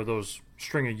 there were those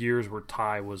string of years where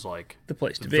Ty was like the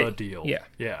place to be. The deal.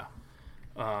 Yeah.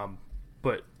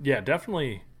 But yeah,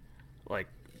 definitely, like,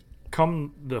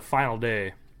 come the final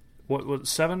day, what was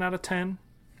 7 out of 10?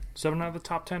 7 out of the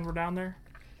top 10 were down there?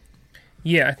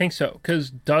 Yeah, I think so, because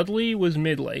Dudley was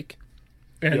mid-lake,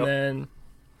 and then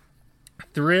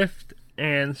Thrift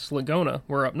and Slagona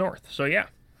were up north. So yeah.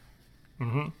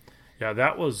 Yeah,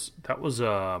 that was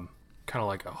kind of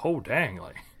like a dang,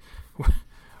 like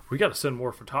we got to send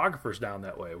more photographers down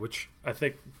that way, which I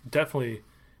think definitely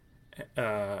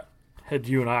had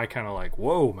you and I kind of like,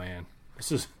 whoa, man,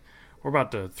 we're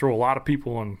about to throw a lot of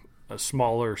people in a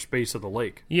smaller space of the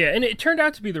lake. Yeah, and it turned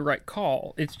out to be the right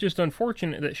call. It's just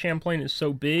unfortunate that Champlain is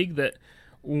so big that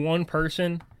one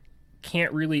person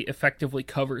can't really effectively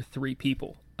cover 3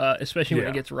 people, especially when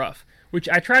it gets rough, which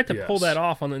I tried to pull that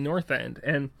off on the north end.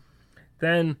 And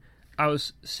then I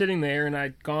was sitting there and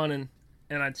I'd gone and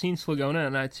I'd seen Slagona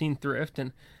and I'd seen Thrift,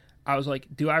 and I was like,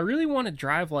 do I really want to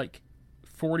drive like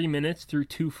 40 minutes through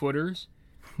 2-footers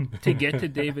to get to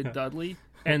David Dudley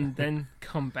and then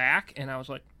come back? And I was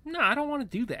like, no, I don't want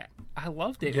to do that. I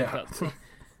love David Dudley.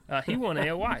 He won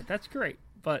AOY. That's great,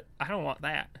 but I don't want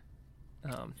that.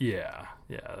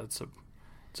 It's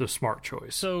a smart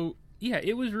choice. So yeah,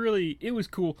 it was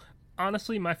cool.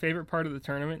 Honestly, my favorite part of the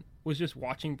tournament was just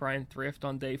watching Brian Thrift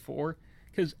on day 4,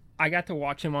 because I got to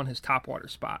watch him on his topwater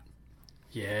spot.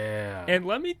 Yeah. And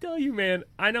let me tell you, man,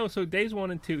 I know, so days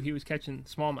 1 and 2, he was catching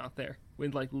smallmouth there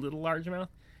with like little largemouth,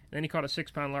 and then he caught a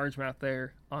 6-pound largemouth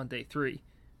there on day 3.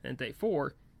 And day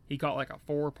 4, he caught like a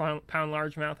 4-pound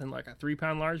largemouth and like a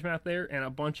 3-pound largemouth there and a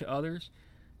bunch of others.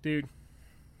 Dude,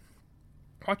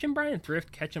 watching Brian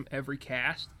Thrift catch them every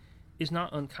cast is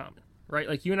not uncommon, right?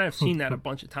 Like, you and I have seen that a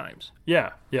bunch of times.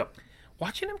 Yeah, yep.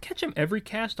 Watching him catch them every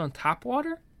cast on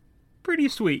topwater, pretty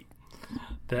sweet.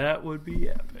 That would be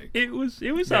epic. It was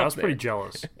Yeah, up I was there. pretty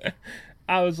jealous.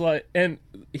 I was like, and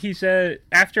he said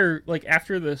after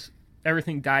this,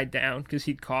 everything died down because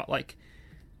he'd caught like,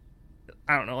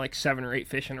 I don't know, like 7 or 8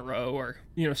 fish in a row, or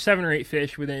 7 or 8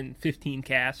 fish within 15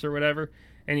 casts or whatever,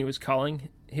 and he was calling.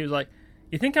 He was like,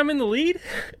 "You think I'm in the lead?"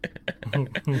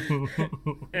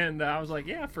 And I was like,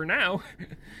 "Yeah, for now,"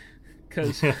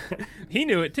 because he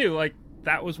knew it too. Like,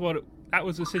 that was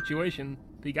the situation.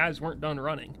 The guys weren't done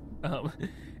running,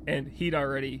 and he'd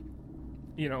already,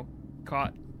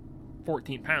 caught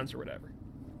 14 pounds or whatever.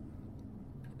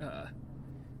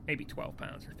 Maybe 12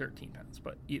 pounds or 13 pounds,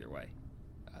 but either way,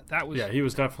 that was... Yeah, he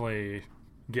was definitely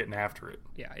getting after it.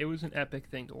 Yeah, it was an epic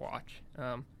thing to watch.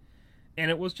 And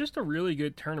it was just a really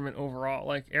good tournament overall.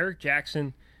 Like, Eric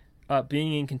Jackson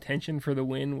being in contention for the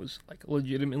win was like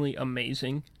legitimately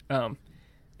amazing.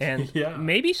 And Yeah.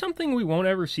 maybe something we won't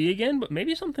ever see again, but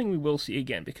maybe something we will see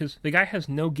again, because the guy has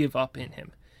no give up in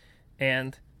him.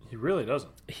 And He really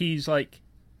doesn't. he's like,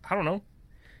 I don't know.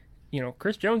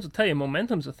 Chris Jones will tell you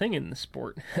momentum's a thing in the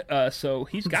sport. So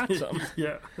he's got some.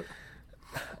 Yeah.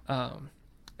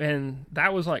 And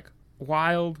that was like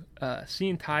wild.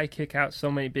 Seeing Ty kick out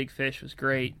so many big fish was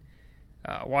great.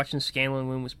 Watching Scanlon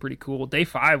win was pretty cool. Day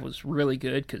 5 was really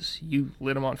good because you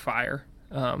lit him on fire.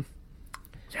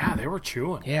 Yeah, they were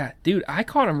chewing. Yeah, dude, I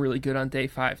caught him really good on day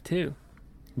 5 too.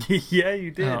 Yeah,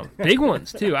 you did. Big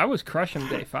ones too. I was crushing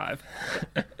day 5.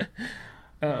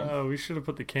 We should have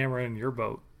put the camera in your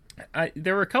boat.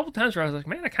 There were a couple times where I was like,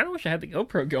 man, I kind of wish I had the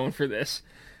GoPro going for this.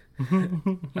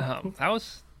 It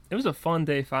was a fun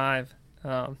day 5,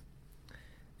 and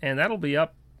that'll be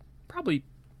up probably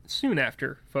soon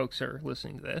after folks are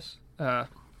listening to this.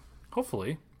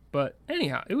 Hopefully. But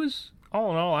anyhow, it was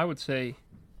all in all, I would say,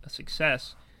 a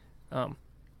success.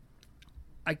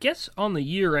 I guess on the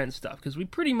year-end stuff, because we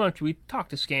talked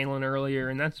to Scanlon earlier,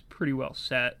 and that's pretty well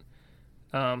set.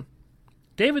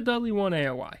 David Dudley won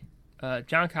AOY.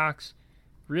 John Cox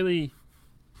really,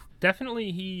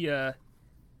 definitely, he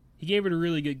gave it a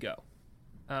really good go.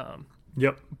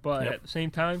 Yep. But Yep. at the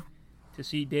same time, to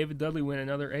see David Dudley win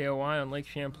another AOY on Lake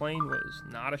Champlain was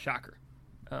not a shocker.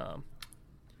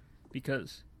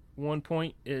 Because 1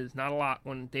 point is not a lot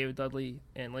when David Dudley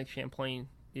and Lake Champlain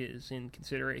is in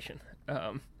consideration.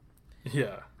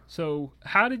 Yeah. So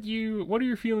what are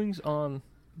your feelings on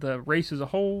the race as a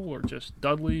whole, or just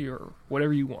Dudley, or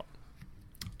whatever you want?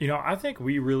 I think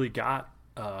we really got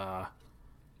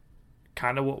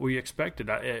kind of what we expected.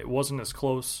 It wasn't as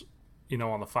close,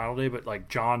 on the final day, but like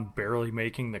John barely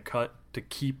making the cut to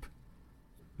keep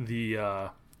the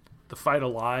fight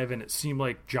alive, and it seemed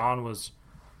like John was,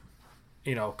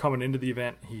 coming into the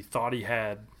event, he thought he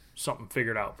had something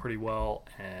figured out pretty well,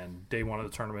 and day 1 of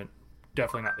the tournament,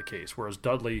 definitely not the case. Whereas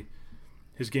Dudley,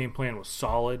 his game plan was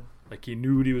solid, like he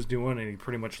knew what he was doing, and he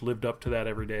pretty much lived up to that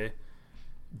every day.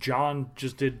 John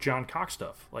just did John Cox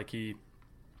stuff. Like, he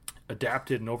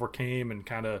adapted and overcame, and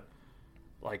kind of,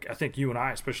 like, I think you and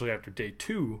I, especially after day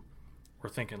 2, were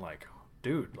thinking, like,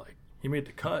 dude, like, he made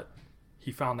the cut.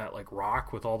 He found that, like,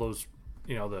 rock with all those,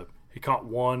 he caught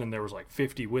one and there was, like,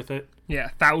 50 with it. Yeah,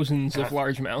 thousands of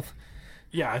largemouth.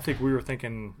 Yeah, I think we were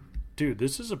thinking, dude,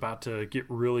 this is about to get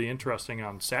really interesting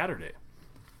on Saturday.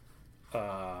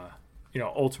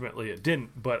 Ultimately it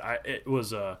didn't, but it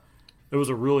was a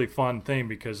really fun thing,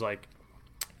 because like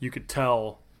you could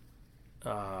tell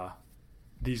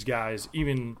these guys,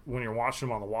 even when you're watching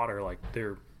them on the water, like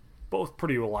they're both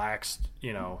pretty relaxed.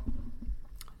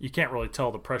 You can't really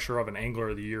tell the pressure of an Angler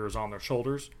of the Year is on their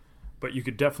shoulders, but you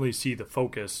could definitely see the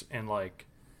focus and like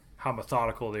how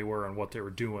methodical they were and what they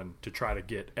were doing to try to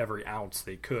get every ounce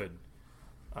they could,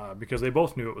 because they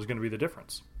both knew it was going to be the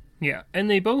difference. Yeah, and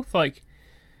they both, like,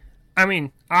 I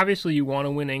mean, obviously you want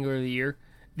to win Angler of the Year.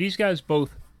 These guys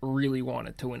both really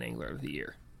wanted to win Angler of the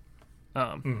Year.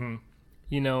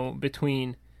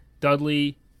 Between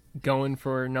Dudley going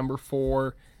for number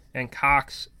 4 and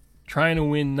Cox trying to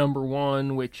win number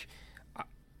 1, which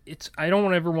I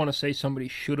don't ever want to say somebody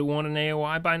should have won an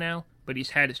AOI by now, but he's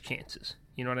had his chances.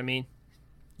 You know what I mean?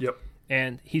 Yep.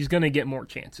 And he's going to get more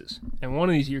chances. And one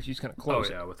of these years he's going to close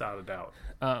it. Oh, yeah, without a doubt.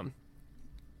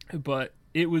 But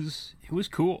it was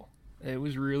cool. It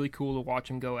was really cool to watch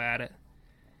him go at it.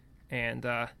 And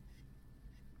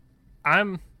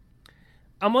I'm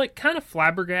like kind of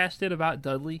flabbergasted about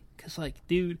Dudley, because, like,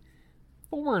 dude,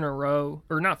 4 in a row,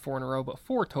 or not 4 in a row, but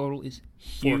 4 total is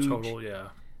huge. 4 total, yeah.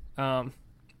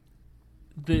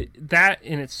 That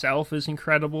in itself is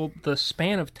incredible. The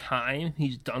span of time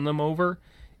he's done them over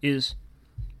is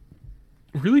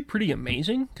really pretty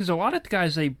amazing, because a lot of the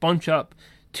guys, they bunch up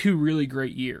 2 really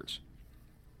great years.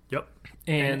 Yep.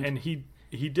 And he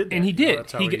did that. And he did.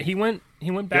 That's how He went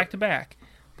back to back.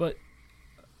 But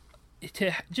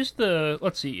to just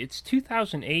let's see, it's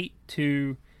 2008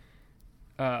 to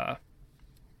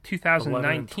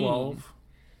 2019.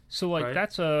 So like right?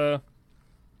 that's an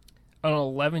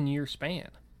 11-year span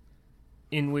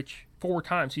in which 4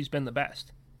 times he's been the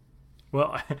best.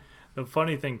 Well, the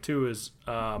funny thing too is,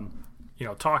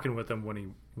 talking with him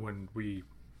when we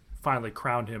finally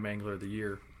crowned him Angler of the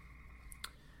Year,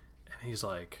 and he's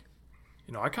like,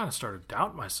 I kind of started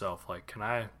doubting myself. Like, can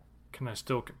I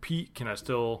still compete? Can I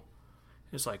still?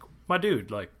 It's like, my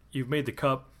dude, like, you've made the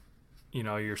Cup.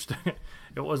 You're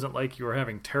it wasn't like you were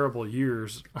having terrible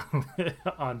years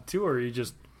on tour. You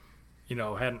just,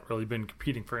 hadn't really been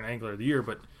competing for an Angler of the Year,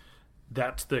 but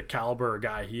that's the caliber of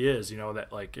guy he is.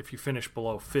 That, like, if you finish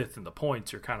below 5th in the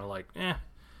points, you're kind of like, it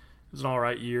was an all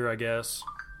right year, I guess.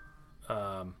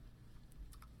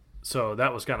 So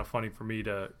that was kind of funny for me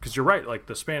because you're right, like,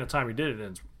 the span of time he did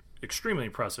it is extremely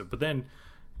impressive. But then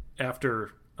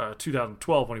after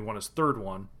 2012, when he won his 3rd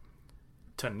one,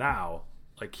 to now,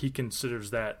 like, he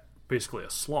considers that basically a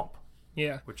slump.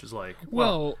 Yeah. Which is like,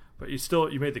 well, but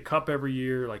you made the Cup every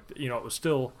year. Like, it was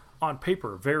still on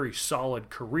paper a very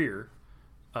solid career.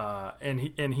 And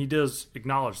he does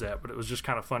acknowledge that, but it was just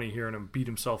kind of funny hearing him beat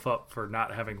himself up for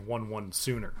not having won one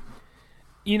sooner.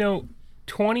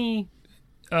 20.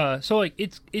 So like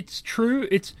it's true.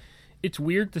 It's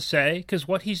weird to say, because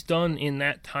what he's done in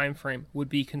that time frame would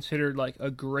be considered like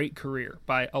a great career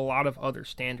by a lot of other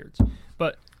standards.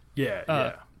 But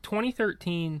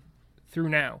 2013 through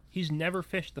now, he's never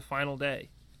fished the final day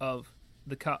of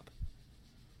the Cup.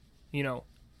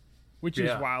 Which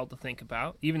is wild to think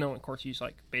about, even though, of course, he's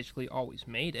like basically always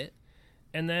made it.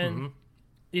 And then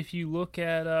if you look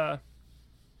at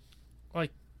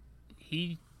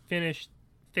he finished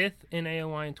 5th in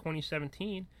AOI in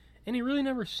 2017, and he really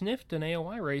never sniffed an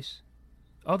AOI race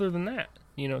other than that.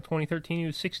 2013 he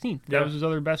was 16th. That was his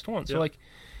other best one. So like,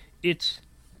 it's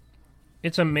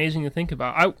amazing to think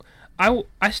about. I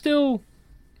still,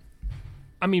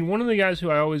 one of the guys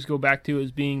who I always go back to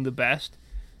as being the best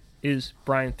is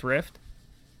Brian Thrift.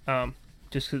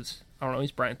 Just because, I don't know,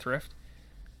 he's Brian Thrift.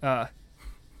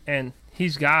 And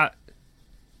he's got,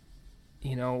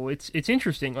 it's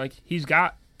interesting. Like, he's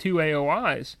got 2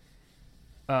 AOIs,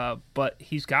 but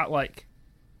he's got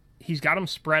them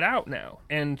spread out now.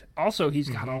 And also he's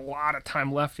got a lot of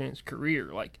time left in his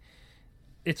career. Like,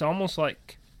 it's almost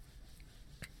like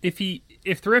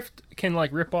if Thrift can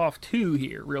like rip off 2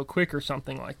 here real quick or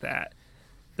something like that,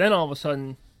 then all of a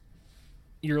sudden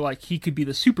you're like, he could be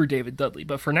the super David Dudley.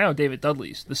 But for now, David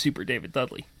Dudley's the super David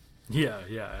Dudley. Yeah,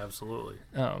 absolutely.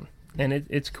 And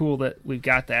it's cool that we've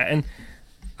got that. And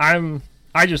I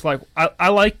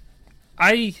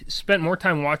spent more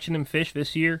time watching him fish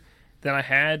this year than I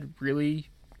had really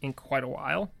in quite a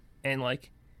while. And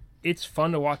like, it's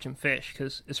fun to watch him fish,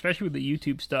 because especially with the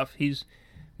YouTube stuff, he's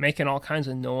making all kinds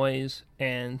of noise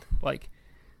and like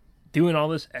doing all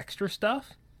this extra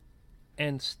stuff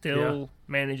and still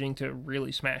managing to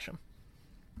really smash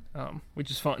them, which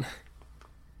is fun.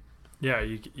 Yeah,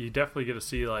 you definitely get to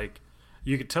see, like,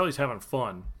 you can tell he's having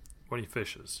fun when he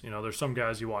fishes. There's some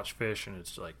guys you watch fish and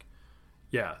it's like,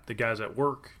 the guys at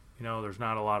work, there's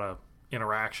not a lot of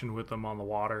interaction with them on the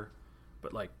water.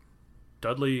 But like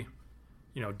Dudley,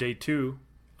 day 2,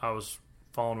 I was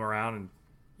following him around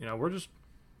and, we're just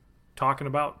talking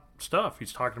about stuff.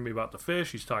 He's talking to me about the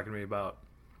fish. He's talking to me about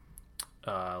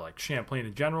like Champlain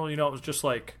in general. It was just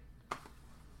like,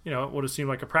 it would have seemed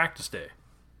like a practice day.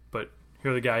 But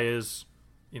here the guy is,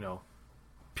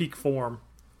 peak form,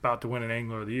 about to win an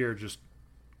Angler of the Year, just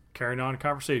carrying on a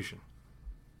conversation.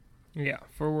 Yeah,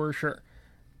 for sure.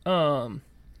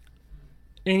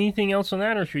 Anything else on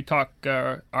that, or should we talk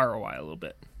ROI a little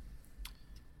bit?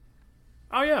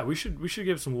 Oh yeah, we should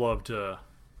give some love to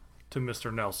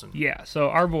Mr. Nelson. Yeah, so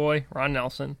our boy Ron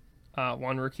Nelson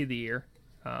won Rookie of the Year.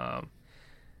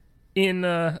 In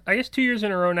I guess 2 years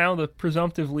in a row now, the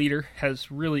presumptive leader has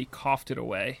really coughed it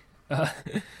away.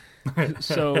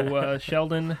 So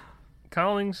Sheldon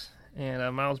Collins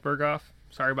and Miles Berghoff,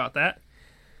 sorry about that.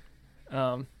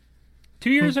 2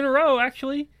 years in a row,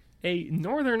 actually, a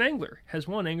Northern angler has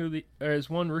won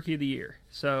Rookie of the Year.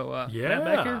 So Matt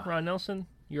Becker, Ron Nelson,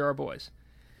 you're our boys.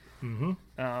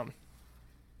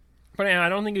 But I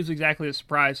don't think it was exactly a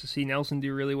surprise to see Nelson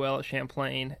do really well at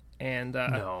Champlain, and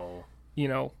no.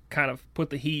 kind of put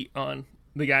the heat on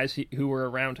the guys who were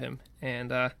around him.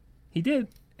 And he did.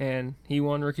 And he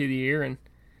won Rookie of the Year. And,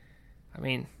 I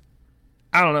mean,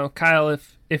 I don't know, Kyle,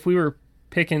 if we were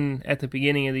picking at the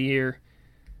beginning of the year,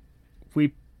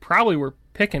 we probably were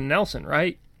picking Nelson,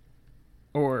 right?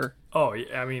 Or... Oh,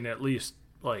 I mean, at least,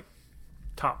 like,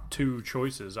 top 2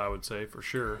 choices, I would say, for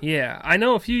sure. Yeah, I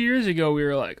know a few years ago we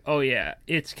were like, oh, yeah,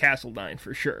 it's Castledine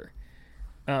for sure.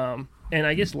 And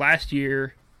I guess last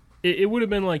year, it would have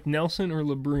been like Nelson or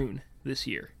LeBrun this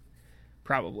year,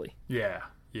 probably. Yeah.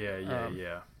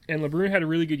 And LeBrun had a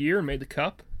really good year and made the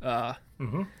Cup.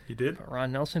 He did. But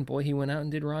Ron Nelson, boy, he went out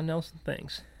and did Ron Nelson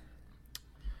things.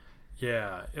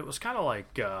 Yeah, it was kind of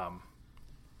like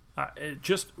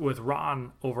just with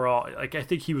Ron overall. Like, I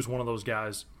think he was one of those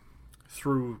guys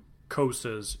through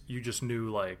Costas. You just knew,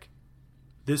 like,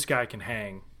 this guy can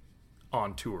hang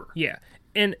on tour. Yeah,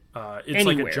 and it's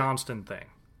anywhere. like a Johnston thing.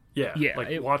 Yeah,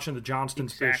 like watching the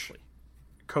Johnstons fish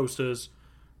Costas.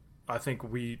 I think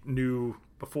we knew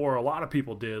before a lot of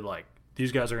people did, like,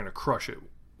 these guys are going to crush it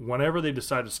whenever they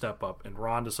decide to step up. And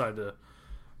Ron decided to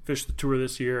fish the tour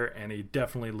this year, and he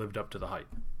definitely lived up to the hype.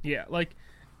 Yeah, like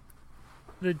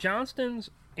the Johnstons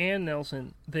and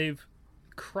Nelson, they've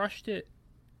crushed it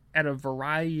at a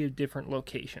variety of different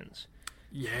locations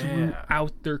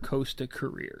throughout their Costa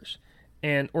careers,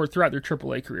 or throughout their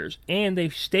AAA careers, and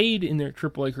they've stayed in their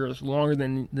AAA careers longer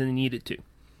than they needed to.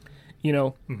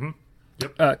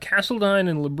 Castledine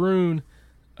and LeBrun,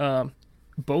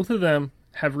 both of them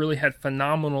have really had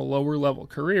phenomenal lower level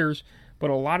careers, but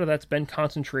a lot of that's been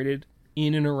concentrated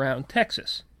in and around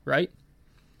Texas, right?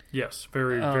 Yes,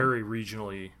 very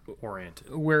regionally oriented.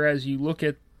 Whereas you look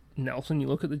at Nelson, you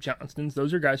look at the Johnstons,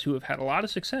 those are guys who have had a lot of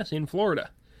success in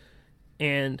Florida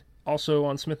and also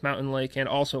on Smith Mountain Lake and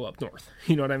also up north.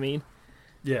 You know what I mean?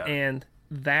 Yeah. And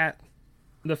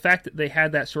the fact that they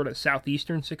had that sort of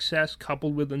southeastern success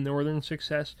coupled with the northern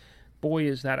success, boy,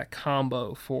 is that a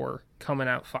combo for coming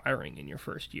out firing in your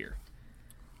first year.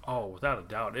 Oh, without a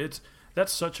doubt.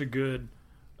 That's such a good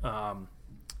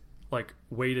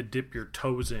way to dip your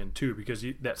toes in too, because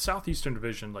that southeastern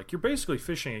division, like, you're basically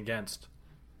fishing against,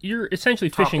 you're essentially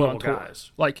fishing on tour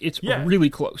guys. Like, it's really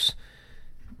close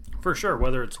for sure,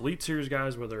 whether it's Elite Series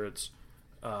guys, whether it's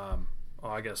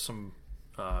I guess some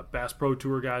Bass Pro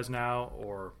Tour guys now,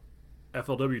 or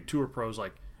FLW Tour pros.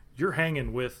 Like, you're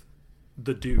hanging with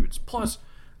the dudes, plus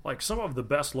like some of the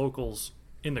best locals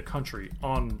in the country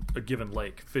on a given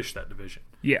lake fish that division.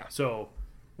 Yeah, so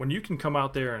when you can come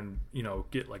out there and,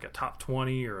 get like a top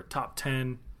 20 or a top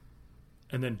 10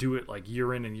 and then do it like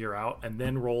year in and year out and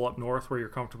then roll up north where you're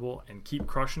comfortable and keep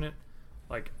crushing it,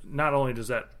 like, not only does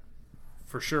that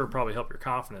for sure probably help your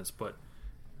confidence, but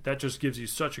that just gives you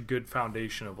such a good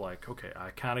foundation of, like, okay,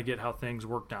 I kind of get how things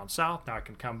work down south. Now I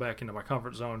can come back into my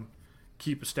comfort zone,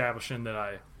 keep establishing that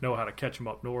I know how to catch them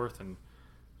up north, and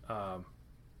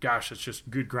gosh, it's just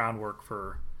good groundwork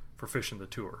for fishing the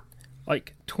tour.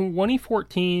 Like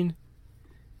 2014,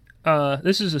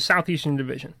 this is the Southeastern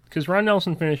Division, because Ron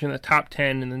Nelson finished in the top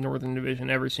 10 in the Northern Division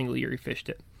every single year he fished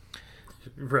it.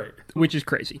 Right. Which is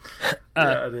crazy.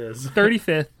 Yeah, it is.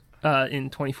 35th in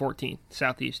 2014,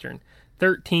 Southeastern.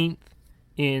 13th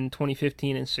in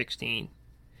 2015 and 16.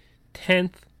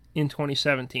 10th in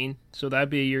 2017, so that'd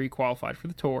be a year he qualified for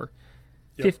the tour.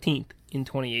 Yep. 15th in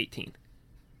 2018.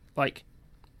 Like,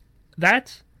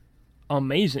 that's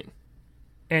amazing.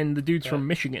 And the dude's from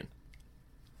Michigan.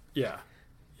 Yeah,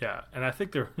 and I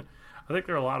think there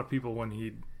are a lot of people when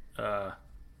he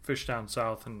fish down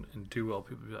south and do well.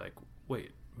 People be like,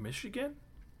 "Wait, Michigan?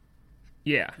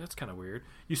 Yeah, that's kind of weird."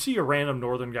 You see a random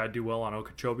northern guy do well on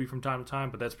Okeechobee from time to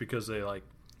time, but that's because they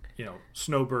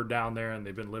snowbird down there and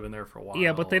they've been living there for a while.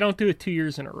 Yeah, but they don't do it 2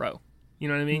 years in a row. You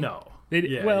know what I mean? No.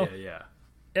 Yeah.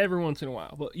 Every once in a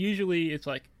while, but usually it's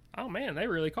like, oh man, they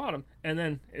really caught him, and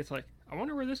then it's like, I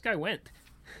wonder where this guy went.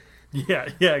 Yeah,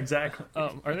 exactly.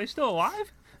 Are they still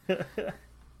alive?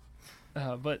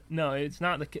 But no, that's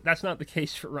not the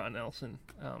case for Ron Nelson.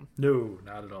 No,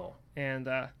 not at all. And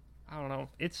I don't know.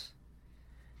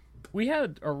 We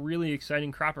had a really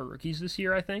exciting crop of rookies this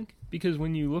year, I think, because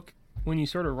when you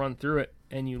sort of run through it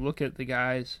and you look at the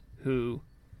guys who,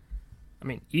 I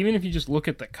mean, even if you just look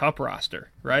at the Cup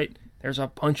roster, right? There's a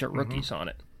bunch of rookies on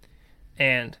it,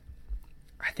 and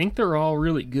I think they're all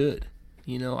really good.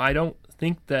 I don't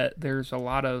think that there's a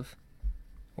lot of,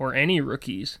 or any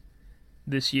rookies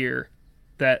this year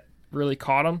that really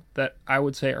caught them that I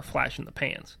would say are flash in the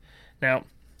pans. Now,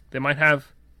 they might have,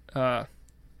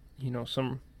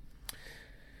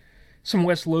 some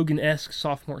Wes Logan-esque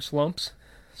sophomore slumps.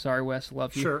 Sorry, Wes,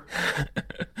 love you. Sure.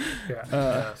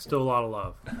 Yeah, still a lot of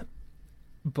love.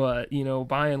 But,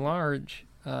 by and large,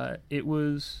 it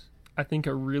was, I think,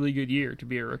 a really good year to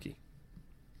be a rookie.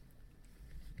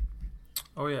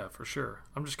 Oh, yeah, for sure.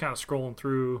 I'm just kind of scrolling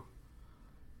through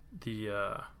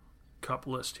the cup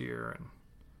list here and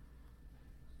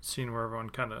seeing where everyone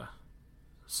kind of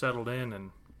settled in.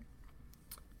 And,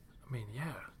 I mean,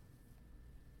 yeah.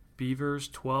 Beavers,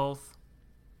 12th.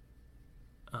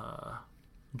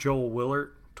 Joel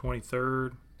Willert,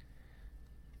 23rd.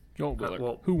 Joel Willert,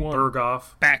 Well, who won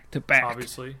Berghoff, back-to-back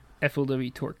obviously.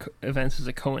 FLW Tour events as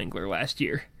a co-angler last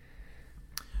year.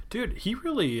 Dude, he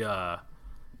really, I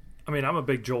mean, I'm a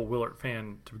big Joel Willert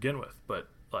fan to begin with, but,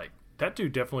 like, that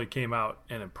dude definitely came out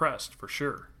and impressed, for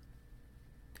sure.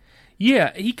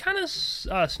 Yeah, he kind of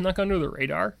snuck under the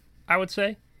radar, I would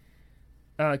say.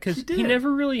 Because He did. he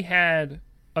never really had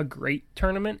a great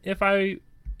tournament,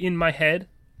 in my head.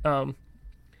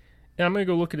 And I'm going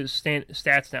to go look at his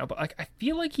stats now, but I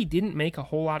feel like he didn't make a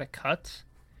whole lot of cuts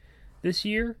this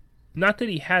year. Not that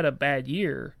he had a bad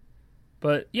year,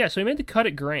 but yeah, so he made the cut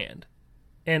at Grand.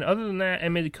 And other than that, I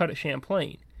made the cut at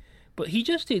Champlain. But he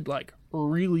just did, like,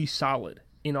 really solid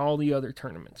in all the other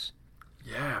tournaments.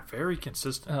 Yeah, very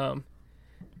consistent.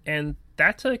 And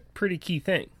that's a pretty key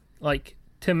thing. Like,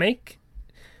 to make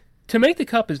the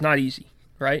cup is not easy,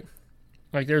 right?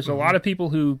 Like, there's a lot of people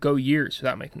who go years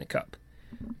without making the cup.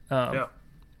 Yeah.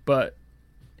 But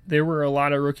there were a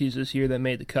lot of rookies this year that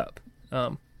made the cup.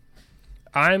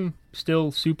 I'm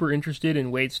still super interested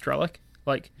in Wade Strelick.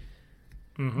 Like,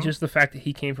 just the fact that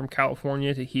he came from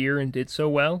California to here and did so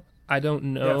well. I don't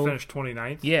know. Yeah, finished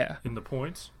 29th Yeah. in the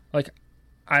points. Like,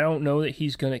 I don't know that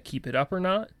he's going to keep it up or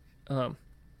not.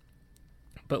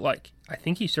 But, like, I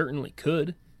think he certainly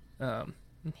could.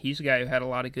 He's a guy who had a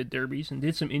lot of good derbies and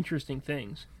did some interesting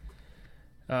things.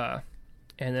 And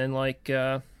then, like,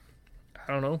 I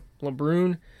don't know,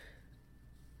 LeBrun.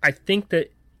 I think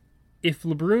that if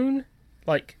LeBrun,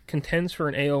 like, contends for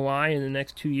an AOI in the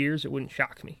next 2 years, it wouldn't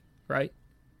shock me, right?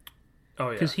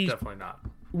 Oh, yeah, 'Cause he's- definitely not.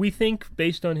 We think,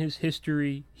 based on his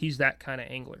history, he's that kind of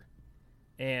angler.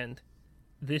 And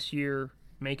this year,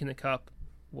 making the cup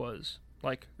was,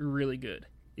 like, really good.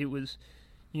 It was,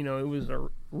 it was a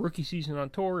rookie season on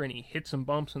tour, and he hit some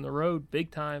bumps in the road big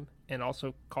time and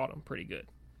also caught them pretty good.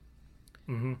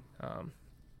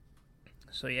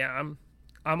 So, yeah,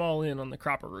 I'm all in on the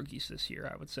crop of rookies this year,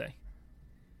 I would say.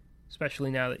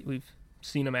 Especially now that we've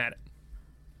seen them at it.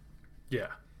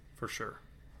 Yeah, for sure.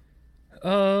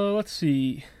 Let's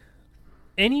see.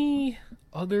 Any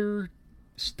other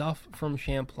stuff from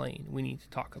Champlain we need to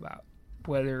talk about?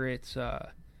 Whether it's,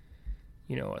 a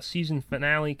season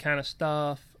finale kind of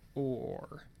stuff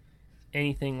or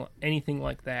anything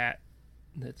like that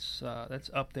that's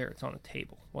up there. It's on the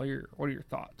table. What are your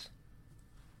thoughts?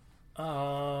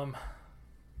 Man,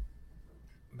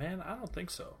 I don't think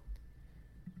so.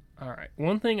 All right.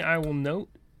 One thing I will note: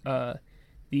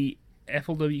 the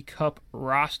FLW Cup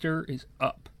roster is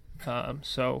up.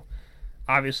 So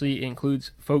obviously it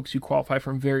includes folks who qualify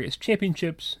from various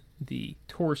championships, the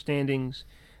tour standings.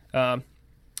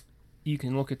 You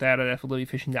can look at that at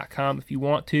flwfishing.com if you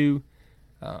want to.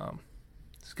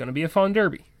 It's going to be a fun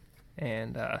derby.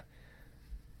 And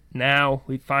now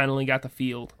we've finally got the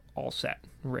field all set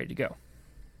and ready to go.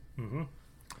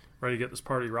 Ready to get this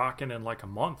party rocking in like a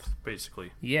month,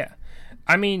 basically. Yeah.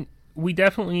 I mean, we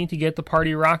definitely need to get the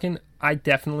party rocking. I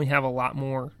definitely have a lot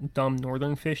more dumb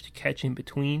northern fish to catch in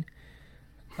between.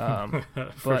 For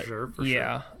But sure.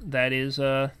 yeah, that is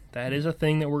a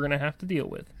thing that we're going to have to deal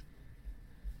with.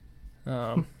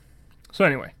 So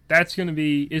anyway, it's going to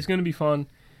be fun.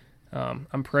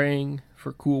 I'm praying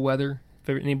for cool weather. If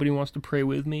anybody wants to pray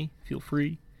with me, feel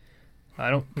free. I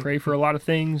don't pray for a lot of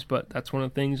things, but that's one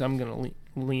of the things I'm going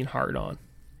to lean hard on.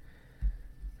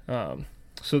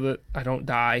 So that I don't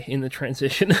die in the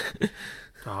transition.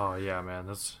 Oh yeah, man,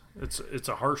 it's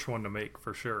a harsh one to make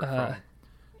for sure. From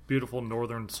beautiful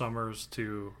northern summers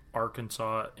to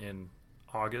Arkansas in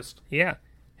August. Yeah.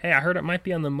 Hey, I heard it might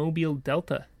be on the Mobile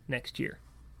Delta next year.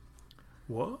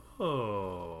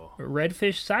 Whoa. A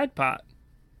redfish side pot,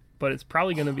 but it's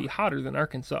probably going to be hotter than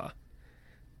Arkansas.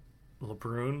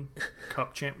 LeBrun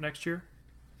Cup champ next year?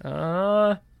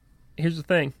 Here's the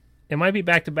thing. It might be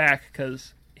back to back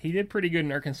because he did pretty good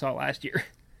in Arkansas last year.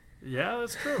 Yeah,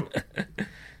 that's true.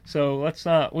 So let's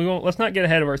not get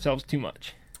ahead of ourselves too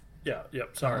much. Yeah,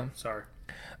 yep, sorry.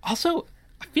 Also,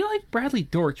 I feel like Bradley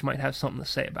Dortch might have something to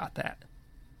say about that.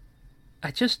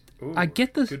 I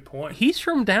get this. Good point. He's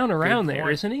from down around Good there,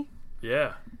 point. isn't he?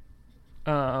 Yeah.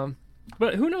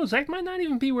 But who knows? That might not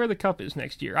even be where the cup is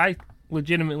next year. I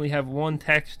legitimately have one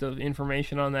text of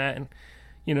information on that, and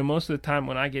most of the time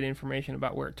when I get information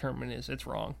about where a tournament is, it's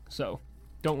wrong. So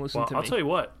Don't listen Well, to I'll me. tell you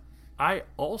what. I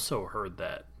also heard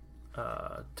that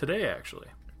today, actually.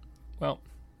 Well,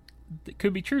 it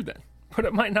could be true then, but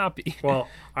it might not be. Well,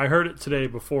 I heard it today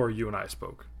before you and I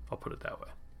spoke. I'll put it that way.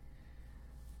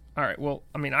 All right. Well,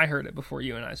 I mean, I heard it before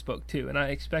you and I spoke too, and I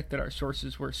expect that our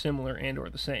sources were similar and or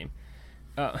the same.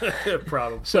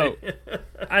 Probably. So,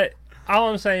 all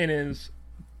I'm saying is,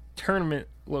 tournament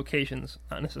locations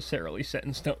not necessarily set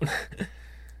in stone.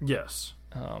 Yes.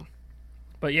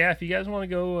 But yeah, if you guys want to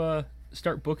go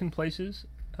start booking places,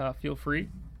 feel free.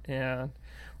 And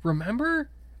remember,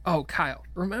 Kyle,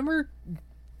 remember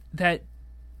that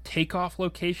takeoff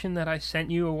location that I sent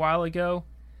you a while ago?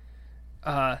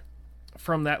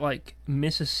 From that like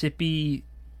Mississippi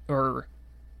or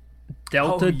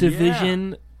Delta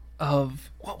division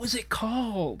of, what was it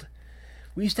called?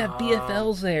 We used to have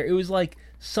BFLs there. It was like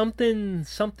something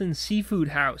seafood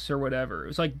house or whatever. It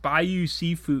was like Bayou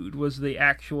Seafood was the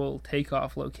actual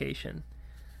takeoff location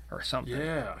or something.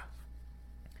 Yeah.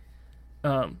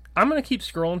 I'm gonna keep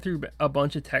scrolling through a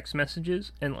bunch of text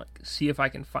messages and like see if I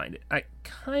can find it. I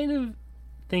kind of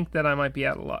think that I might be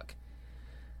out of luck,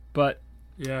 but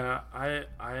Yeah,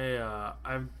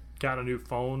 I've got a new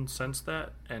phone since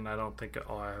that, and I don't think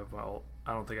I have all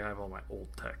my old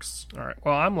texts. all right.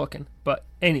 Well, I'm looking, but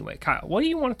anyway, Kyle, what do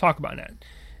you want to talk about now?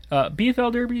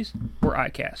 BFL derbies or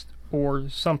ICAST or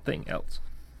something else?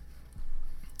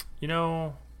 You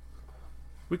know,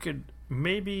 we could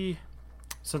maybe,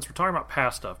 since we're talking about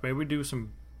past stuff, maybe we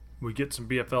get some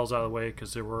BFLs out of the way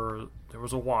because there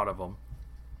was a wad of them.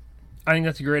 I think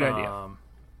that's a great idea.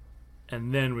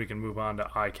 And then we can move on to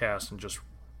ICAST and just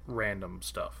random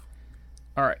stuff.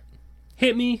 All right,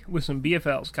 hit me with some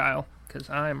BFLs, Kyle, because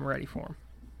I'm ready for them.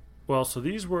 Well, so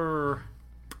these took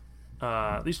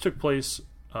place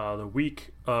the week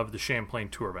of the Champlain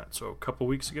Tour event. So a couple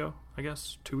weeks ago, I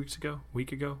guess, 2 weeks ago,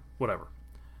 week ago, whatever.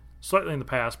 Slightly in the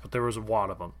past, but there was a wad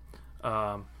of them.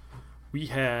 We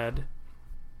had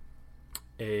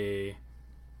I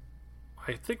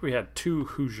think we had 2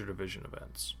 Hoosier Division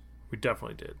events. We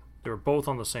definitely did. They were both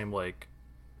on the same lake.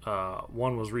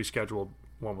 One was rescheduled,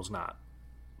 one was not.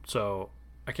 So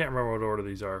I can't remember what order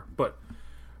these are. But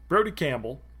Brody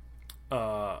Campbell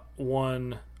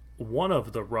won one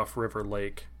of the Rough River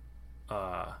Lake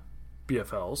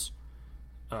BFLs,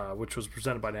 which was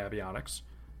presented by Navionics.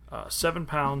 7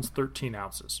 pounds, 13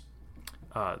 ounces.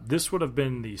 This would have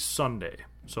been the Sunday.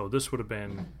 So this would have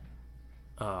been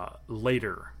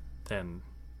later than...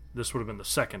 This would have been the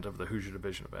second of the Hoosier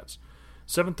Division events.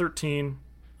 713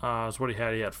 is what he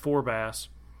had. He had 4 bass.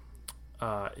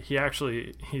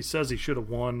 He says he should have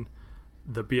won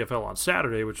the BFL on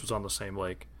Saturday, which was on the same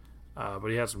lake. But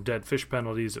he had some dead fish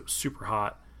penalties. It was super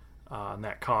hot, and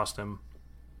that cost him.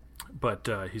 But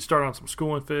he started on some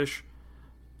schooling fish,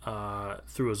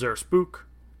 threw a Zara spook,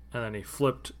 and then he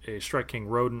flipped a Strike King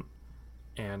rodent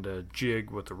and a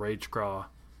jig with the rage craw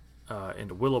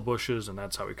into willow bushes, and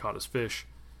that's how he caught his fish.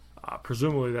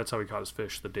 Presumably that's how he caught his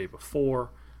fish the day before.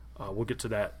 We'll get to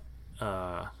that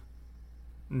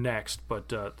next,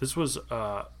 but this was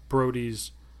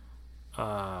Brody's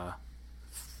third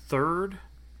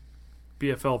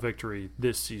BFL victory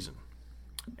this season,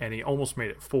 and he almost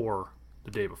made it 4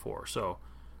 the day before. So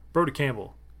Brody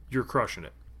Campbell, you're crushing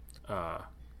it.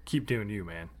 Keep doing you,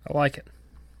 man. I like it.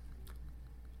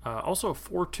 Also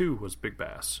 4-2 was Big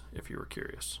Bass, if you were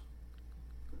curious.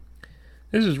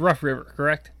 This is Rough River,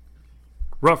 correct?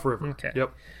 Rough River. Okay.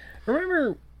 Yep.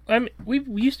 Remember,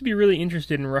 we used to be really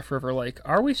interested in Rough River Lake.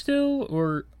 Are we still,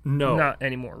 or No. not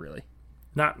anymore, really?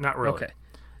 Not really. Okay.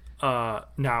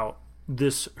 Now,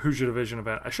 this Hoosier Division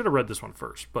event, I should have read this one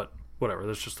first, but whatever.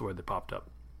 That's just the way they popped up.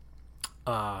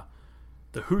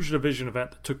 The Hoosier Division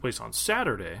event that took place on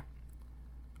Saturday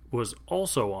was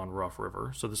also on Rough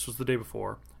River, so this was the day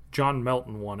before. John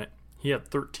Melton won it. He had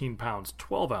 13 pounds,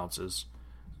 12 ounces.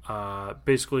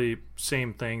 Basically,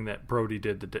 same thing that Brody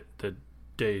did the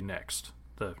day next,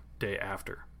 the day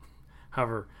after.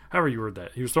 However you word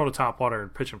that. He was throwing a top water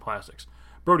and pitching plastics.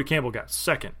 Brody Campbell got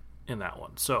second in that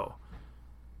one. So,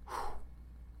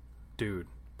 dude,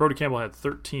 Brody Campbell had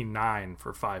 13.9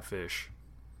 for 5 fish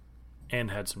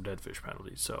and had some dead fish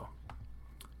penalties. So,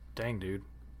 dang, dude.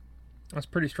 That's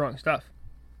pretty strong stuff.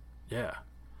 Yeah.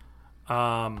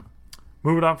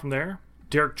 Moving on from there,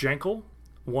 Derek Jenkel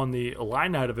won the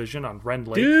Illini division on Rend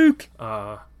Lake. Duke!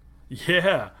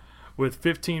 Yeah, with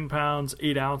 15 pounds,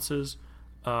 8 ounces.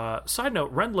 Side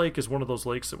note, Rend Lake is one of those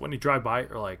lakes that when you drive by,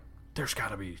 you're like, there's got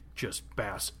to be just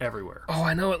bass everywhere. Oh,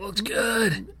 I know, it looks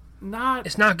good.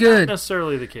 It's not good. Not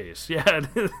necessarily the case. Yeah.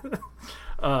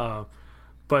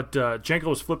 But Jenkel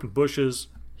was flipping bushes.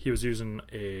 He was using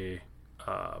a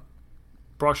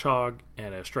brush hog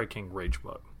and a Strike King rage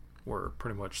bug were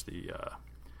pretty much the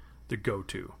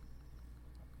go-to.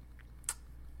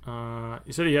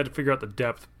 He said he had to figure out the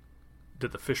depth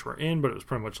that the fish were in, but it was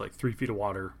pretty much like 3 feet of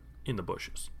water in the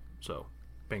bushes. So,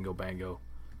 bingo, bango.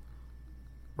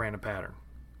 Random pattern.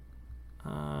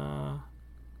 Hold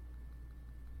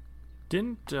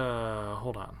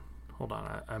on.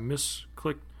 I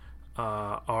misclicked.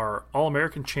 Our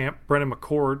All-American champ, Brennan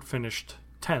McCord, finished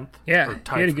 10th. Yeah, or he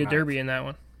tied had a for good 9th. derby in that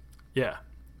one. Yeah.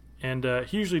 And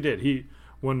he usually did.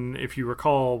 If you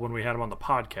recall, when we had him on the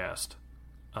podcast,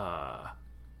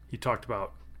 he talked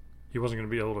about he wasn't going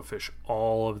to be able to fish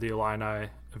all of the Illini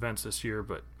events this year,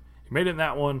 but he made it in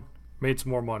that one, made some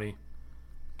more money,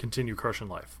 continue crushing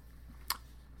life.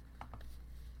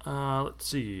 Let's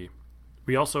see.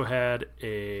 We also had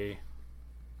a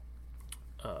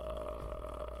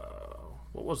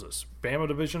what was this? Bama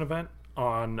Division event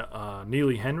on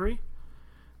Neely Henry.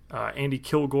 Andy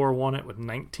Kilgore won it with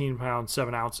 19 pounds,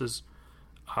 7 ounces.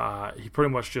 He pretty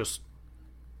much just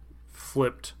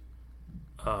flipped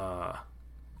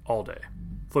all day.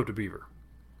 Flipped a beaver.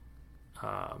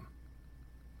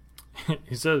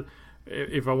 He said,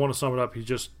 if I want to sum it up, he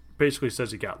just basically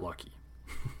says he got lucky.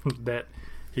 That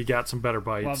he got some better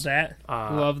bites. Love that.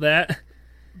 Love that.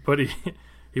 But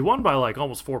he won by like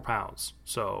almost 4 pounds.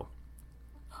 So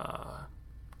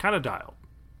kind of dialed,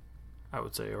 I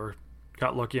would say, or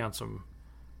got lucky on some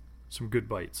good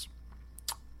bites.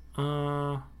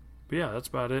 But yeah, that's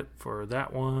about it for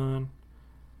that one.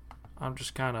 I'm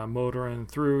just kind of motoring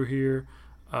through here.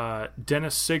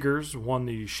 Dennis Siggers won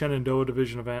the Shenandoah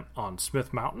Division event on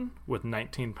Smith Mountain with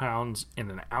 19 pounds and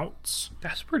an ounce.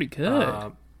 That's pretty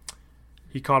good.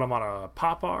 He caught him on a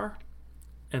popar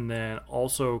and then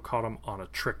also caught him on a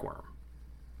trick worm.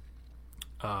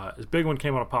 His big one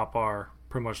came on a popar.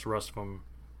 Pretty much the rest of them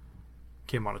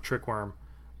came on a trick worm.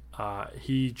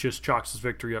 He just chalks his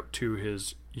victory up to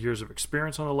his years of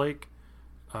experience on the lake.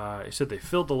 He said they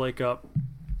filled the lake up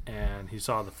and he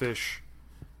saw the fish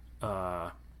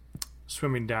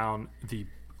swimming down the,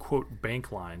 quote,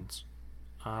 bank lines.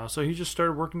 So he just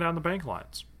started working down the bank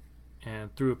lines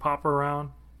and threw a popper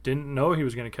around. Didn't know he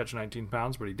was going to catch 19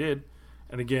 pounds, but he did.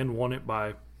 And again, won it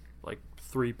by like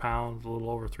 3 pounds, a little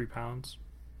over 3 pounds.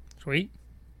 Sweet.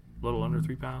 A little under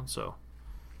 3 pounds, so.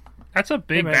 That's a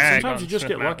big man, bag. sometimes on you just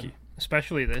Smith get Mountain, lucky.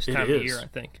 especially this It time of is. year, I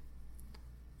think.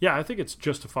 Yeah, I think it's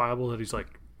justifiable that he's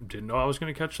like, didn't know I was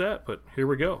going to catch that, but here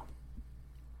we go.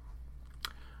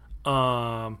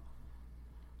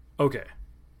 Okay.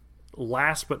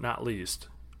 Last but not least,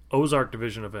 Ozark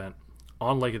Division event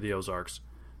on Lake of the Ozarks.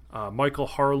 Michael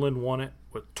Harlan won it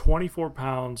with 24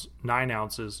 pounds, 9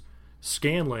 ounces.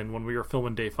 Scanlon, when we were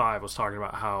filming day 5, was talking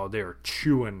about how they are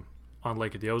chewing on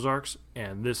Lake of the Ozarks,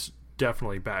 and this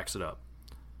definitely backs it up.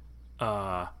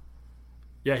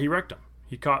 Yeah, he wrecked him.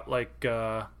 He caught like,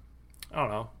 I don't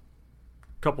know,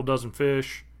 a couple dozen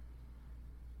fish,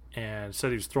 and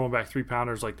said he was throwing back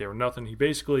 3-pounders like they were nothing. He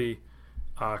basically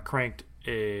cranked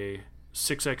a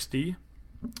 6XD,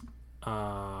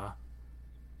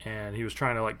 and he was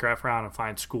trying to like graph around and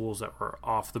find schools that were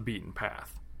off the beaten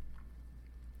path.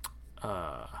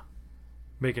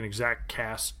 Make an exact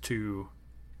cast to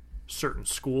certain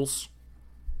schools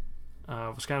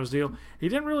was kind of his deal. He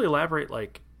didn't really elaborate,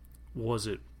 like, was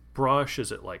it brush?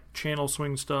 Is it like channel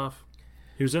swing stuff?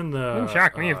 He was in the... It wouldn't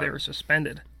shock me if they were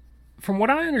suspended. From what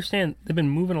I understand, they've been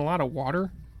moving a lot of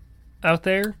water out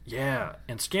there. Yeah,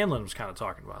 and Scanlon was kind of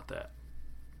talking about that.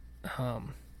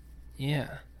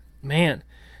 Yeah. Man,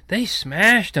 they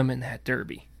smashed them in that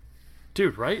derby.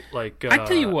 Dude, right? Like, I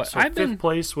tell you what, so fifth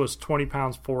place was 20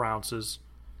 pounds, 4 ounces.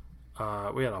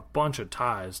 We had a bunch of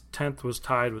ties. 10th was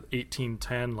tied with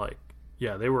 18-10. Like,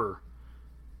 yeah, they were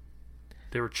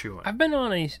chewing. I've been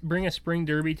on a Bring a Spring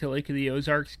Derby to Lake of the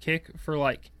Ozarks kick for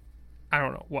like, I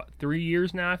don't know, 3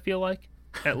 years now, I feel like,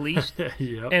 at least.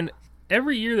 Yep. And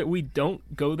every year that we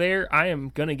don't go there, I am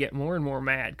going to get more and more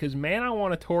mad. Because, man, I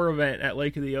want a tour event at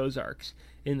Lake of the Ozarks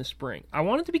in the spring. I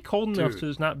want it to be cold enough so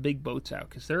there's not big boats out,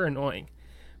 because they're annoying.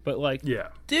 But, like, yeah.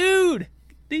 Dude,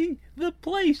 the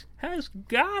place has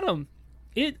got them.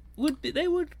 They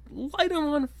would light them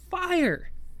on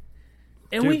fire.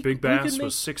 And Dude, Big Bass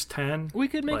was 6'10". We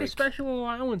could make a special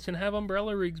allowance and have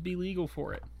umbrella rigs be legal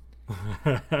for it.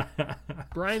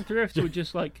 Brian Thrifts would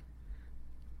just, like,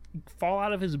 fall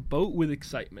out of his boat with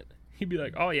excitement. He'd be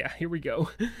like, oh, yeah, here we go.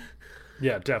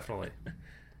 Yeah, definitely.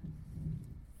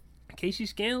 Casey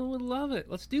Scanlon would love it.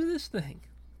 Let's do this thing.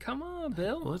 Come on,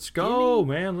 Bill. Let's go,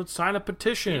 man. Let's sign a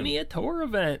petition. Give me a tour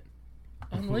event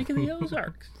on Lake of the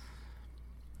Ozarks.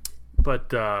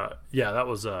 But, yeah, that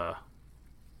was a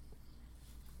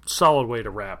solid way to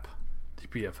wrap the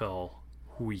PFL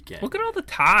weekend. Look at all the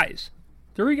ties.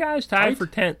 3 guys tied Right? for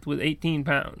 10th with 18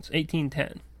 pounds,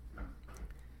 18-10.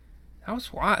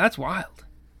 That's wild.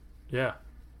 Yeah.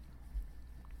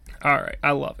 All right,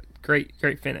 I love it.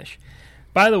 Great finish.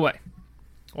 By the way,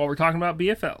 while we're talking about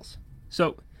BFLs,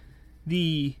 so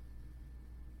the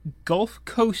Gulf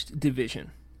Coast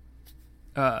Division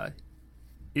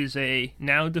is a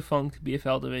now defunct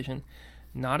BFL division.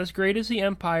 Not as great as the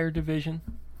Empire Division.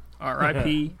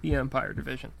 R.I.P. the Empire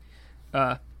Division.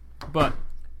 But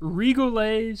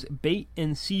Rigolet's Bait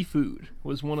and Seafood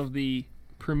was one of the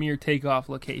premier takeoff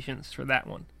locations for that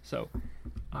one. So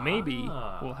maybe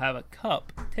we'll have a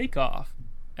cup takeoff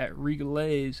at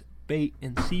Rigolet's Bait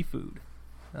and Seafood.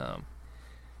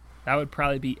 That would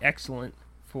probably be excellent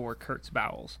for Kurt's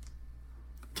bowels.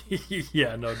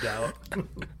 Yeah, no doubt.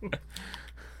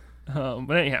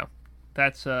 But anyhow,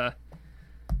 that's I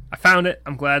found it.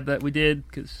 I'm glad that we did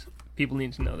because people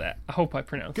need to know that. I hope I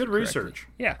pronounced it Good correctly. research.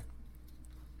 Yeah.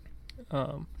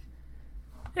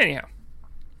 Anyhow,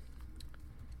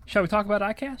 shall we talk about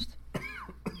iCast?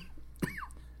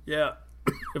 Yeah,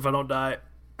 if I don't die.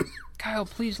 Kyle,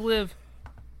 please live.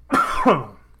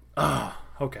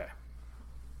 Okay.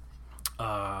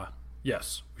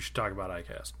 Yes, we should talk about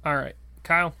iCast. All right,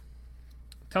 Kyle,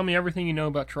 tell me everything you know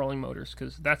about trolling motors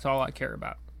because that's all I care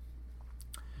about.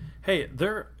 Hey,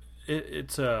 I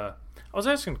was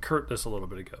asking Kurt this a little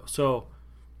bit ago. So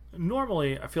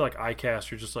normally I feel like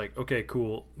iCast, you're just like, okay,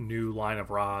 cool, new line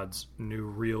of rods, new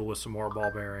reel with some more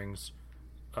ball bearings,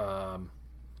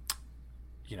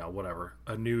 whatever.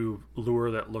 A new lure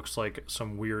that looks like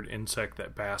some weird insect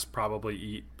that bass probably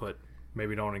eat, but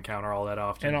maybe don't encounter all that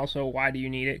often. And also, why do you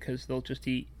need it? Because they'll just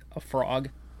eat a frog.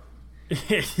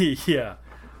 Yeah.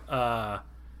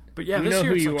 But yeah, You this know year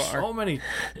who it's you like are.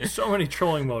 so many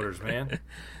trolling motors, man.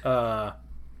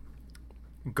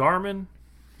 Garmin,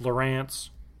 Lowrance,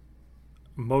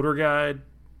 Motor Guide,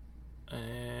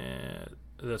 and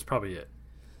that's probably it.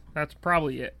 That's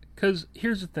probably it. Because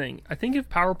here's the thing. I think if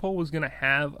PowerPole was going to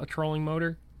have a trolling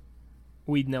motor,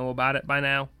 we'd know about it by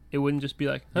now. It wouldn't just be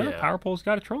like, Yeah. PowerPole's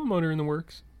got a trolling motor in the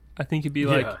works. I think it'd be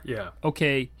like, yeah.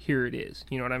 okay, here it is.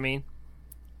 You know what I mean?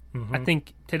 Mhm. I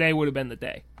think today would have been the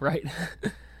day, right?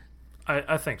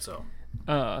 I think so.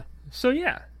 So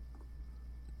yeah,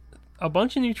 a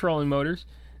bunch of new trolling motors.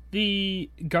 The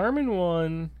Garmin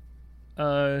one,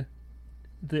 the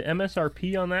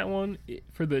MSRP on that one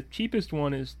for the cheapest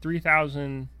one is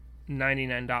 $3,099.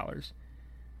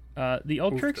 The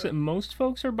Ultrix that most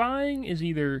folks are buying is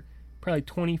either probably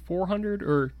 $2,400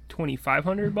 or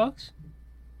 $2,500 bucks.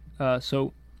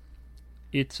 So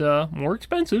it's more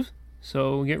expensive.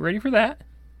 So get ready for that.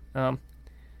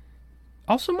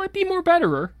 Also might be more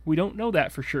betterer. We don't know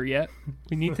that for sure yet.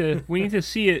 We need to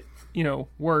see it,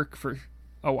 work for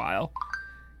a while.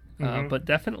 But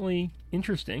definitely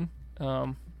interesting.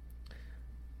 The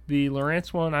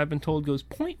Lowrance one, I've been told, goes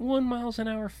 0.1 miles an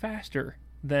hour faster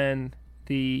than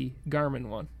the Garmin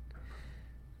one.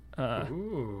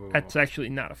 Ooh. That's actually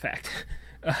not a fact.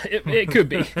 It could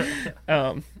be.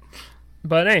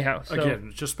 But anyhow, so,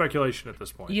 Again, just speculation at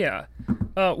this point. yeah.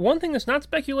 One thing that's not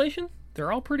speculation,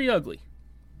 they're all pretty ugly.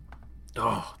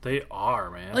 Oh, they are,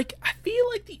 man. Like, I feel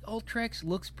like the Ultrex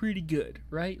looks pretty good,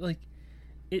 right? Like,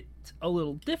 it's a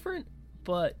little different,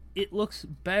 but it looks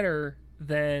better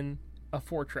than a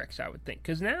Fortrex, I would think.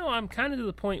 Because now I'm kind of to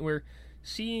the point where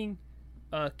seeing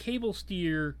a cable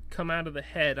steer come out of the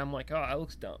head, I'm like, oh, that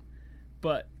looks dumb.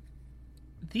 But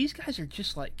these guys are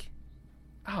just like,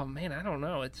 oh man, I don't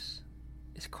know. It's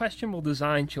questionable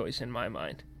design choice in my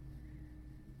mind.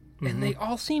 And they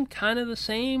all seem kind of the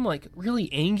same, like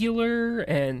really angular,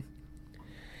 and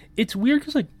it's weird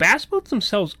because like bass boats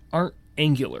themselves aren't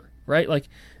angular, right? Like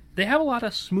they have a lot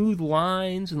of smooth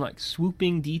lines and like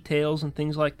swooping details and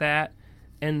things like that.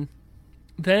 And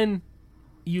then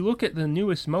you look at the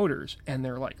newest motors and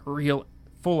they're like real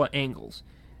full of angles.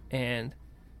 And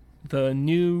the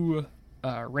new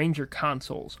Ranger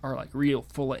consoles are like real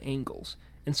full of angles.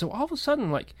 And so all of a sudden,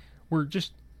 like, we're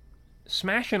just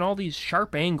smashing all these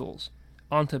sharp angles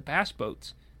onto bass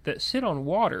boats that sit on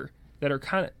water that are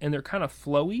kind of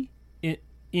flowy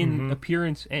in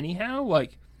appearance anyhow.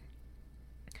 Like,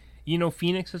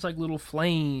 Phoenix has like little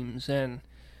flames, and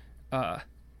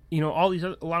all these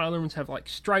a lot of other ones have like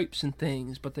stripes and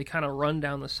things, but they kind of run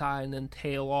down the side and then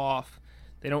tail off.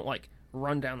 They don't like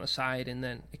run down the side and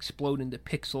then explode into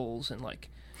pixels and like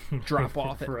drop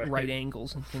off at right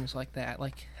angles and things like that.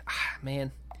 Like,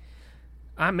 man,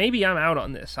 maybe I'm out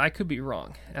on this. I could be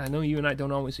wrong. I know you and I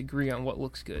don't always agree on what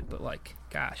looks good, but like,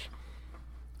 gosh.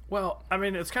 Well, I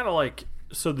mean, it's kind of like,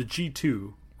 so the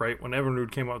G2, right? When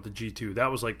Evinrude came out with the G2,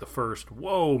 that was like the first,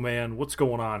 whoa, man, what's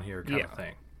going on here kind of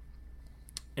thing.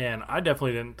 And I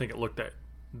definitely didn't think it looked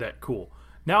that cool.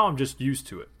 Now I'm just used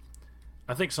to it.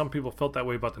 I think some people felt that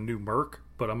way about the new Merc,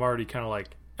 but I'm already kind of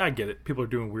like, I get it. People are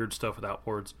doing weird stuff with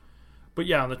outboards. But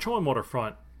yeah, on the trolling motor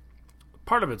front,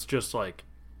 part of it's just like,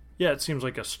 yeah, it seems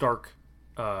like a stark,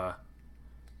 or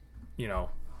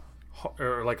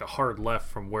like a hard left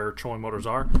from where trolling motors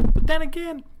are. But then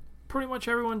again, pretty much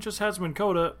everyone just has Minn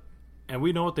Kota, and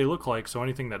we know what they look like, so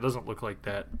anything that doesn't look like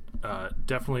that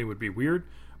definitely would be weird.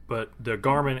 But the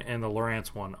Garmin and the Lowrance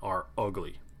one are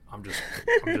ugly. I'm just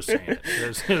saying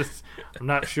it. I'm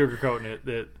not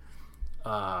sugarcoating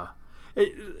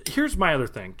it. Here's my other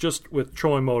thing, just with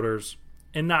trolling motors,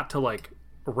 and not to like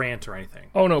rant or anything.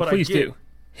 Oh no, please do.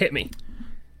 Hit me.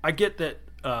 I get that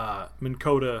Minn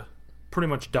Kota pretty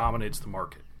much dominates the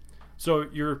market. So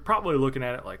you're probably looking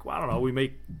at it like, well, I don't know, we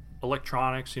make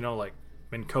electronics, like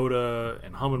Minn Kota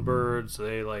and Humminbirds,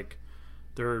 they like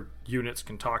their units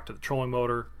can talk to the trolling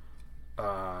motor.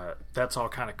 That's all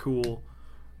kind of cool.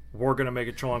 We're going to make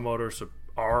a trolling motor so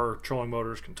our trolling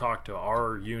motors can talk to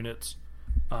our units.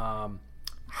 How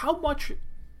much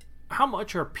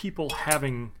are people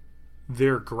having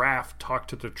their graph talk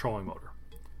to the trolling motor?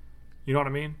 You know what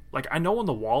I mean? Like, I know in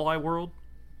the walleye world,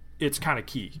 it's kind of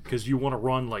key because you want to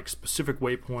run like specific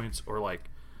waypoints or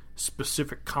like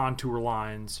specific contour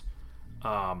lines,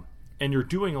 and you're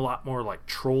doing a lot more like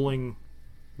trolling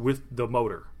with the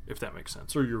motor, if that makes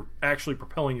sense. Or you're actually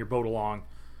propelling your boat along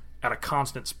at a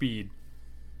constant speed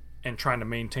and trying to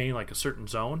maintain like a certain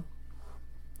zone.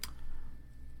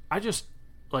 I just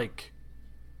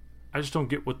don't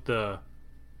get what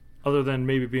other than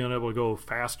maybe being able to go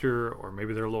faster or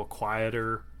maybe they're a little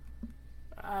quieter.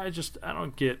 I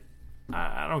don't get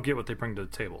what they bring to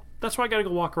the table. That's why I got to go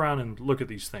walk around and look at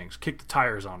these things, kick the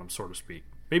tires on them, so to speak.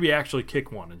 Maybe actually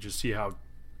kick one and just see how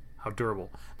durable.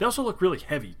 They also look really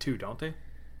heavy too, don't they?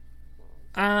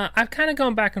 I've kind of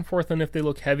gone back and forth on if they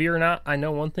look heavy or not. I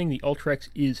know one thing: the Ultrex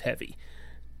is heavy.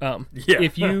 Yeah.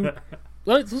 If you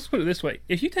let's put it this way: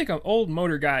 if you take an old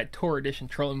Motor Guide Tour Edition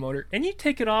trolling motor and you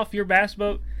take it off your bass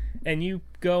boat and you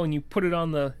go and you put it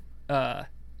on the bed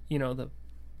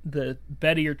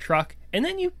of your truck, and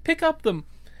then you pick up the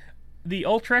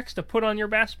Ultrex to put on your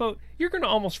bass boat, you're going to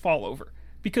almost fall over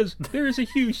because there is a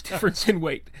huge difference in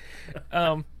weight.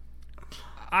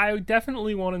 I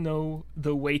definitely want to know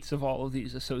the weights of all of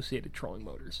these associated trolling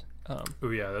motors. Oh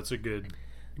yeah, that's a good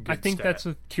I think stat. that's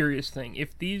a curious thing.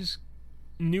 If these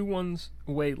new ones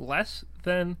weigh less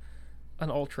than an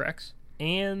Ultrex,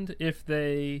 and if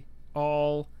they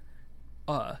all...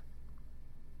 I'm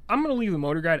going to leave the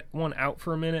Motor Guide one out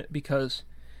for a minute because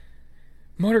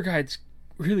Motor Guide's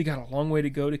really got a long way to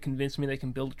go to convince me they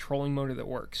can build a trolling motor that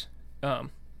works.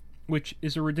 Which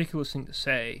is a ridiculous thing to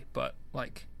say, but,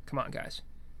 like, come on, guys.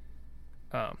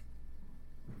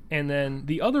 And then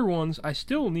the other ones, I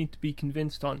still need to be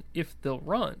convinced on if they'll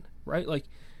run, right? Like,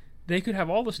 they could have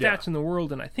all the stats in the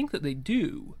world, and I think that they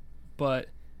do, but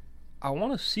I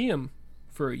want to see them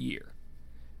for a year.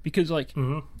 Because, like,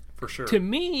 for sure. To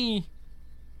me,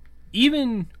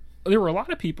 even there were a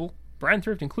lot of people, Brian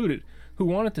Thrift included, who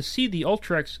wanted to see the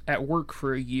Ultrex at work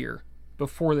for a year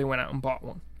before they went out and bought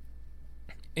one.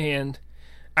 And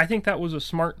I think that was a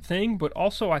smart thing, but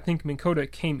also I think Minn Kota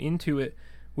came into it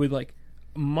with like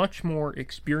much more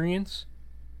experience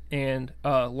and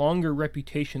a longer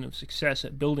reputation of success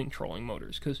at building trolling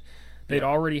motors because they'd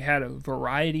already had a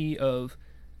variety of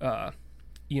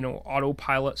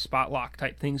autopilot spot lock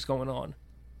type things going on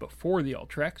before the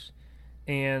Ultrex,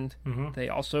 and they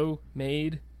also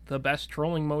made the best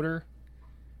trolling motor,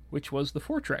 which was the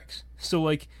Fortrex. So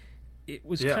like it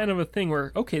was kind of a thing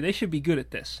where okay, they should be good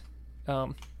at this.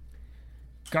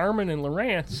 Garmin and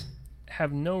Lowrance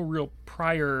have no real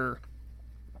prior...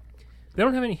 They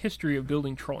don't have any history of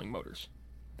building trolling motors.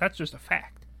 That's just a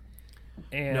fact.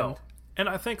 And no. And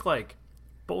I think, like,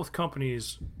 both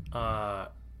companies,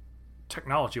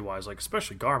 technology-wise, like,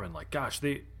 especially Garmin, like, gosh,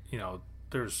 they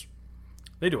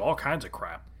do all kinds of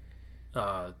crap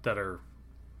that are,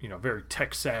 very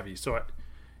tech-savvy. So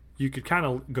you could kind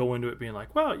of go into it being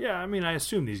like, well, yeah, I mean, I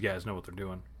assume these guys know what they're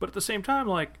doing. But at the same time,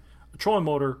 like, a trolling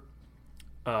motor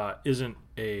isn't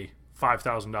a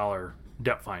 $5,000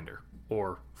 depth finder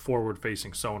or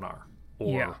forward-facing sonar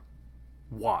or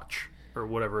watch or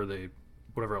whatever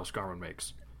else Garmin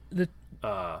makes.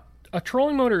 A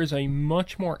trolling motor is a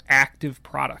much more active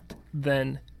product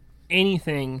than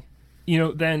anything,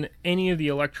 than any of the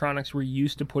electronics we're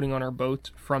used to putting on our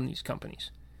boats from these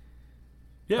companies.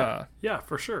 Yeah,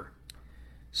 for sure.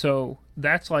 So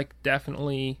that's like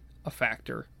definitely a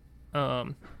factor.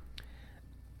 And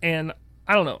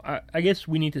I don't know. I guess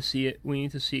we need to see it. We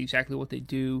need to see exactly what they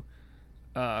do.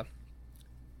 But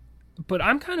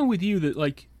I'm kind of with you that,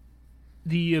 like,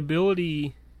 the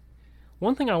ability...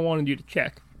 One thing I wanted you to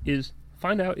check is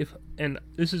find out if... And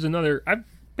this is another...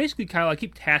 Basically, Kyle, I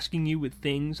keep tasking you with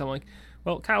things. I'm like,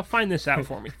 well, Kyle, find this out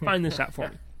for me. Find this out for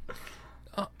me.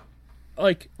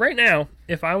 Like, right now,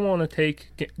 if I want to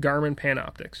take Garmin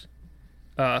Panoptix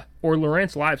or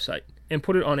Lowrance LiveSight and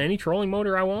put it on any trolling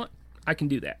motor I want, I can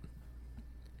do that.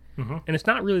 Mm-hmm. And it's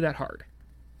not really that hard.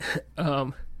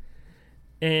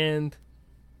 And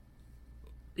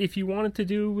if you wanted to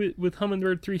do with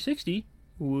Humminbird 360,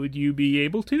 would you be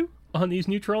able to on these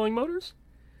new trolling motors?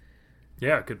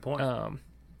 Yeah, good point.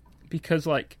 Because,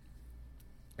 like,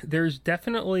 there's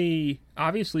definitely...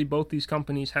 Obviously, both these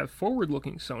companies have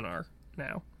forward-looking sonar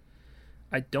now.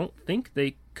 I don't think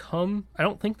that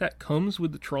comes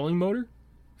with the trolling motor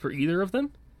for either of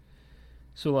them.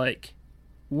 So, like,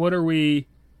 what are we...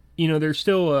 there's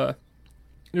still a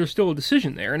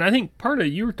decision there. And I think part of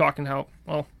you were talking how,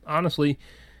 well, honestly,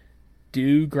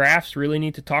 do graphs really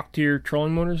need to talk to your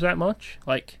trolling motors that much?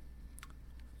 Like,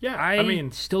 yeah, I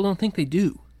mean, still don't think they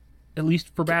do. At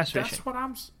least for bass fishing.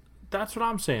 That's what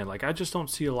I'm saying. Like, I just don't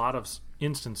see a lot of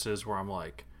instances where I'm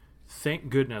like, thank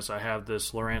goodness I have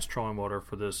this Lowrance trolling motor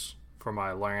for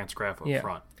my Lowrance graph up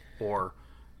front. Or,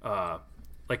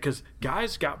 because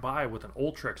guys got by with an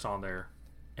Ultrex on there,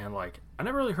 and, like, I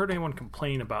never really heard anyone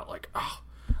complain about, like, oh,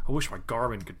 I wish my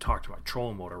Garmin could talk to my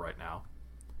trolling motor right now.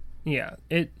 Yeah.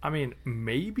 I mean,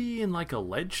 maybe in, like, a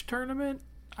ledge tournament,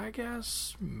 I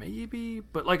guess. Maybe.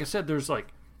 But, like I said, there's, like,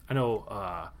 I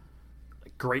know,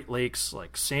 Great Lakes,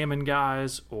 like, salmon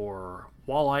guys or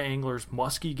walleye anglers,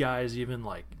 muskie guys even,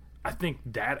 like, I think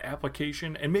that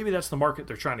application, and maybe that's the market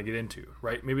they're trying to get into,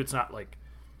 right? Maybe it's not like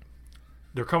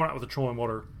they're coming out with a trolling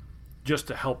motor just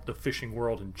to help the fishing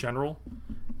world in general,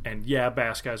 and yeah,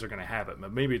 bass guys are going to have it,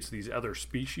 but maybe it's these other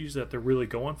species that they're really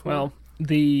going for. Well,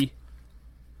 the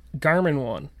Garmin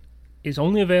one is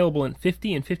only available in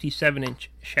 50 and 57-inch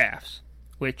shafts,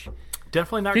 which...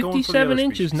 Definitely not going for the 57 other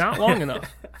inch species. is not long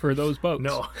enough for those boats.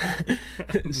 No.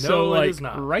 So, No, like, it is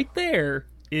not. right there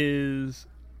is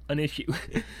an issue.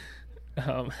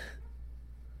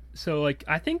 So, like,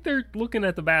 I think they're looking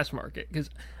at the bass market, because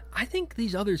I think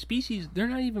these other species, they're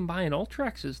not even buying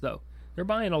Ultrexes, though. They're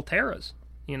buying Ulteras,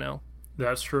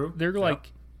 That's true. They're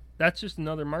like, that's just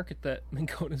another market that Minn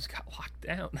Kota's got locked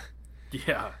down.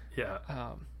 Yeah.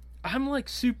 I'm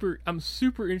super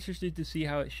interested to see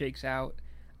how it shakes out.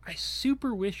 I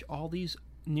super wish all these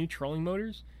new trolling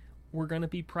motors were going to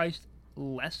be priced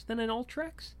less than an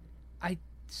Ultrex. I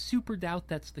super doubt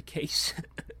that's the case.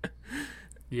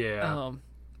 Yeah.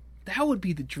 That would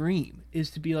be the dream,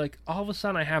 is to be like, all of a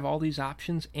sudden I have all these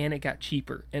options and it got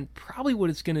cheaper. And probably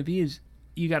what it's going to be is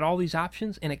you got all these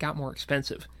options and it got more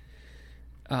expensive.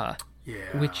 Yeah.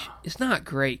 Which is not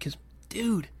great, because,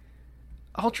 dude,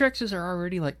 Ultrexes are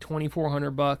already like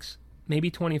 $2,400, maybe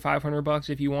 $2,500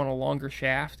 if you want a longer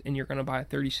shaft and you're going to buy a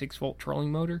 36-volt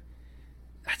trolling motor.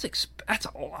 That's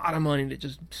a lot of money to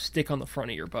just stick on the front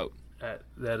of your boat.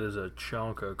 That is a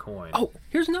chunk of coin. Oh,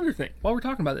 here's another thing while we're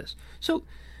talking about this. So,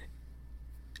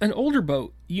 an older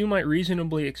boat, you might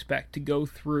reasonably expect to go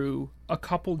through a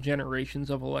couple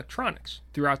generations of electronics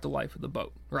throughout the life of the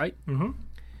boat, right? Mm-hmm.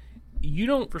 You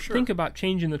don't For sure. think about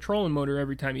changing the trolling motor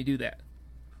every time you do that.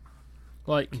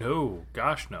 Like, No,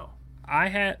 gosh, no.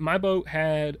 my boat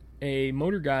had a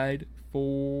motor guide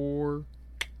for,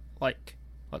 like,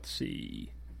 let's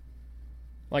see,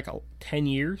 like 10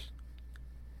 years.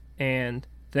 And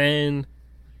then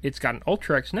it's got an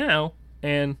Ultrex now,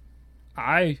 and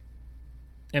I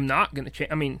am not going to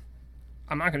change. I mean,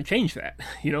 I'm not going to change that.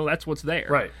 That's what's there.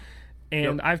 Right.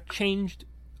 And Yep. I've changed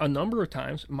a number of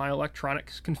times my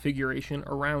electronics configuration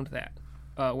around that.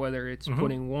 Whether it's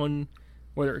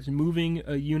whether it's moving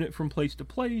a unit from place to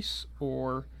place,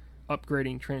 or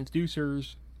upgrading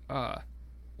transducers,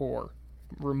 or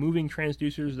removing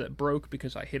transducers that broke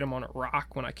because I hit them on a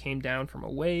rock when I came down from a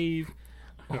wave,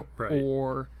 Right.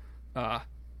 or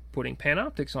putting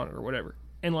Panoptix on it or whatever.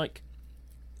 And, like,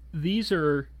 these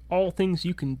are all things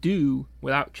you can do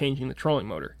without changing the trolling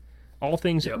motor. All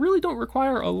things that really don't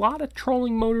require a lot of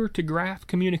trolling motor to graph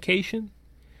communication.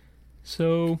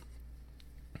 So,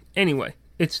 anyway,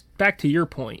 it's back to your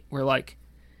point where, like,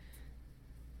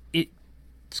 it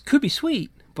could be sweet,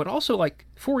 but also, like,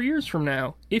 4 years from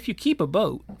now, if you keep a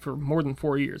boat for more than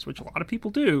 4 years, which a lot of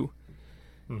people do,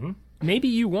 maybe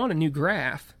you want a new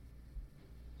graph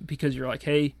because you're like,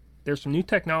 hey, there's some new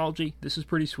technology. This is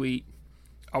pretty sweet.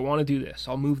 I want to do this.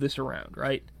 I'll move this around,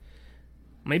 right?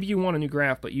 Maybe you want a new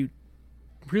graph, but you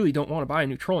really don't want to buy a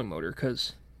new trolling motor,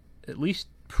 because at least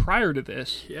prior to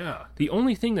this, Yeah. the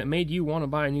only thing that made you want to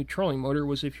buy a new trolling motor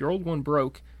was if your old one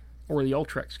broke or the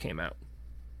Ultrex came out.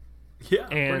 Yeah,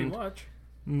 pretty And much.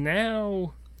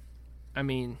 now, I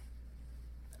mean,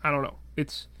 I don't know.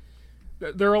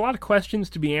 There are a lot of questions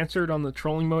to be answered on the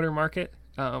trolling motor market.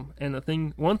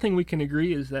 And one thing we can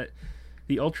agree is that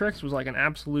the Ultrex was like an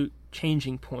absolute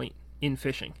changing point in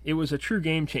fishing. It was a true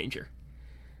game changer.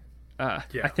 Yeah.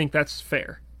 I think that's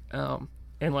fair.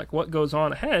 And like what goes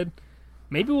on ahead,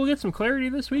 maybe we'll get some clarity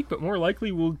this week, but more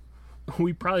likely we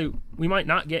might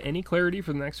not get any clarity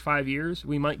for the next 5 years.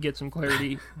 We might get some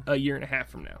clarity a year and a half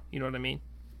from now. You know what I mean?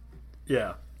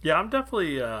 Yeah. Yeah, I'm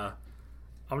definitely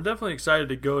excited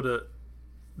to go to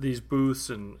these booths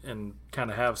and kind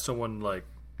of have someone like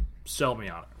sell me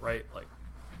on it, right? Like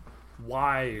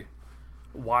why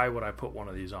would I put one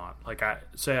of these on? Like I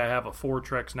have a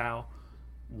Fortrex now,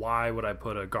 why would I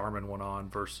put a Garmin one on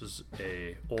versus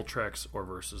a Ultrex or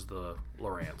versus the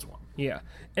Lowrance one? Yeah.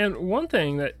 And one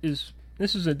thing this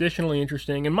is additionally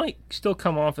interesting and might still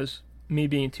come off as me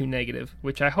being too negative,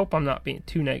 which I hope I'm not being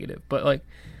too negative, but like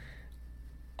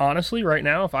honestly right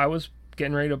now if I was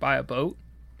getting ready to buy a boat,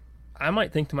 I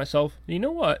might think to myself, you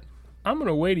know what? I'm going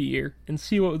to wait a year and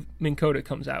see what Minn Kota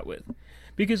comes out with.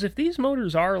 Because if these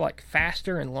motors are like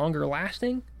faster and longer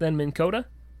lasting than Minn Kota,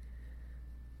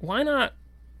 why not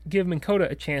give Minn Kota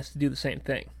a chance to do the same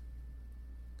thing?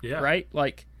 Yeah. Right?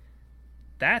 Like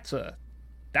that's a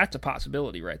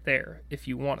possibility right there if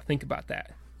you want to think about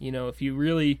that. You know, if you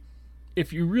really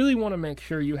want to make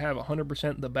sure you have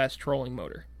 100% the best trolling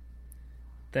motor,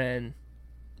 then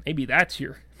maybe that's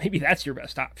your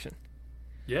best option.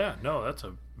 Yeah, no, that's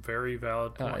a very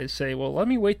valid point. Is say, well, let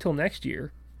me wait till next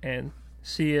year and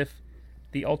see if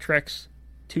the Ultrex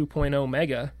 2.0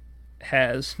 Mega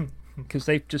has, because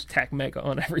they've just tacked Mega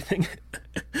on everything.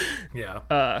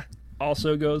 Yeah.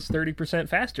 Also goes 30%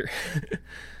 faster.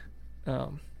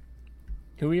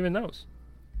 Who even knows?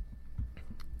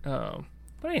 But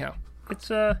anyhow,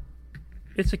 it's a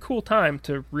cool time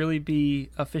to really be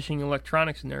a fishing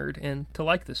electronics nerd and to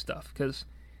like this stuff because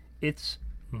it's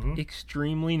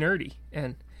extremely nerdy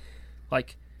and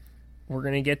like we're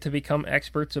gonna get to become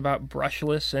experts about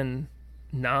brushless and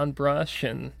non-brush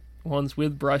and ones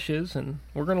with brushes and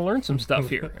we're gonna learn some stuff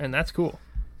here and that's cool.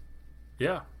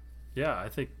 Yeah, I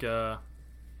think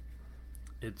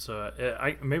it's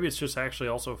maybe it's just actually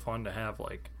also fun to have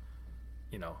like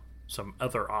some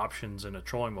other options in a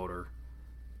trolling motor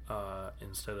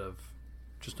instead of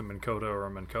just a Minn Kota or a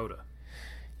Minn Kota.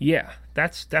 Yeah,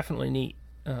 that's definitely neat.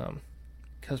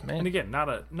 Because man, and again,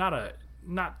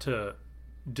 not to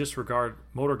disregard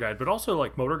Motor Guide, but also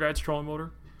like Motor Guide's trolling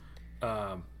motor.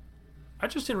 I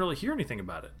just didn't really hear anything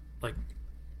about it. Like,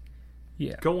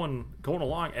 yeah, going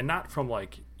along, and not from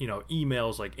like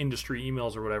emails, like industry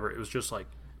emails or whatever. It was just like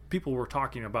people were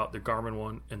talking about the Garmin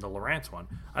one and the Lowrance one.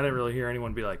 I didn't really hear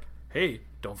anyone be like, "Hey,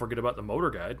 don't forget about the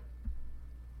Motor Guide."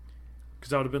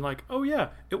 Because I would have been like, "Oh yeah."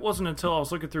 It wasn't until I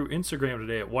was looking through Instagram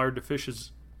today at Wired to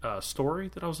Fish's story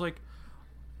that I was like,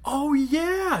 "Oh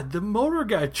yeah, the Motor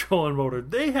Guide trolling motor.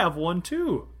 They have one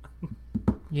too."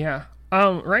 Yeah.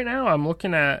 Right now I'm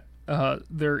looking at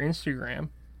their Instagram,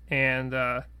 and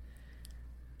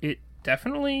it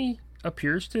definitely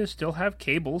appears to still have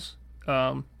cables,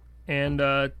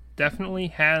 and definitely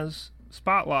has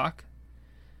spot lock,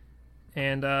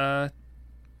 and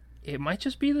it might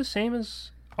just be the same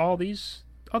as all these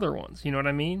other ones. You know what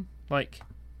I mean? Like,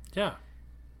 yeah.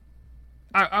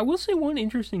 I will say one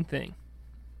interesting thing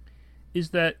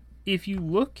is that if you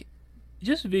look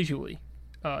just visually,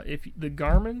 if the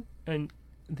Garmin and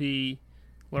the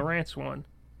Lowrance one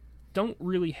don't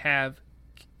really have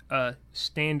a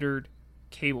standard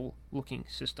cable looking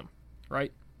system,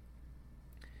 right?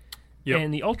 Yep.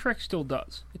 And the Ultrex still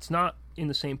does. It's not in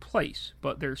the same place,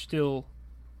 but there's still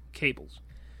cables.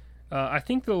 I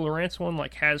think the Lowrance one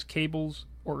like has cables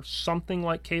or something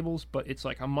like cables, but it's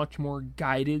like a much more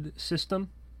guided system.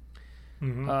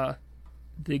 Mm-hmm.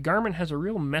 The Garmin has a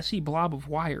real messy blob of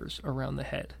wires around the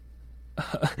head.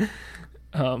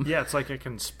 Yeah, it's like it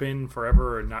can spin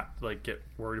forever and not like get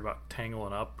worried about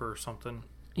tangling up or something.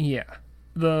 Yeah,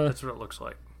 that's what it looks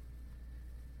like.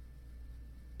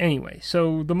 Anyway,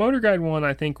 so the Motor Guide one,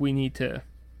 I think we need to.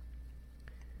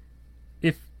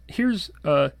 Here's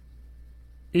a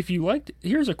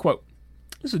quote.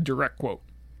 This is a direct quote.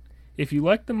 If you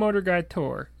like the Motor Guide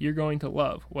Tour, you're going to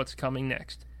love what's coming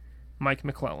next. Mike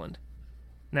McClelland.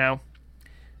 Now,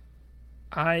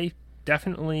 I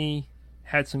definitely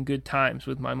had some good times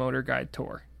with my Motor Guide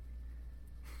Tour.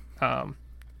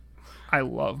 I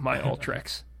love my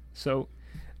Ultrex. So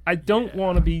I don't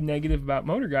want to be negative about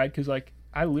Motor Guide because, like,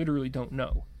 I literally don't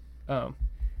know.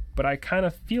 but I kind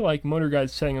of feel like Motor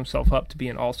Guide's setting himself up to be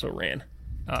an also ran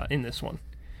in this one,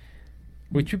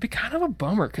 which would be kind of a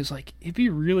bummer because like it'd be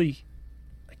really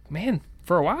like, man,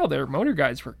 for a while there, Motor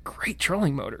Guides were great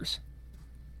trolling motors.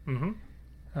 Mm-hmm.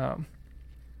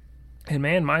 And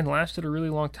man, mine lasted a really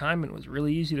long time and was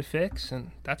really easy to fix,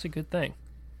 and that's a good thing.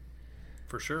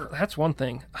 For sure. That's one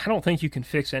thing. I don't think you can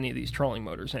fix any of these trolling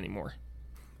motors anymore.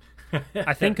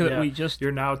 I think that we just...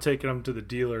 You're now taking them to the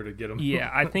dealer to get them,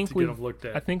 I think to get them looked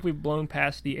at. I think we've blown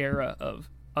past the era of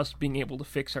us being able to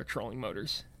fix our trolling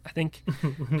motors. I think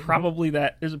probably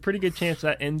that there's a pretty good chance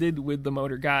that ended with the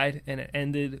Motor Guide and it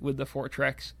ended with the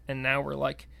Fortrex, and now we're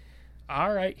like,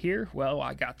 all right, here, well,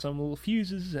 I got some little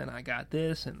fuses, and I got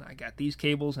this, and I got these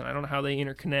cables, and I don't know how they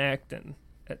interconnect, and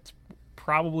it's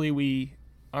probably we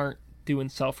aren't doing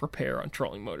self-repair on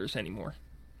trolling motors anymore.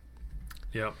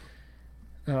 Yep.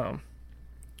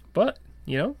 But,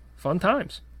 fun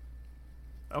times.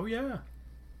 Oh, yeah.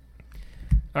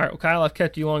 All right, well, Kyle, I've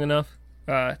kept you long enough.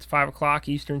 It's 5 o'clock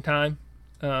Eastern time,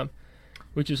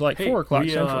 which is like 4 o'clock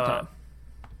Central time.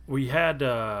 We had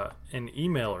an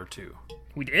email or two.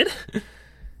 We did?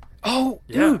 Oh,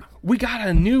 Yeah. dude, we got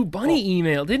a new bunny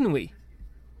email, didn't we?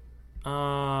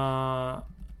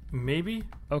 Maybe.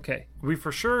 Okay. We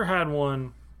for sure had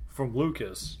one from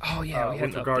Lucas. Oh, yeah, we had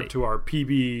with an regard update. to our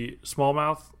PB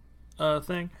smallmouth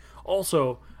thing.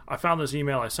 Also, I found this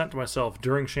email I sent to myself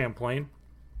during Champlain.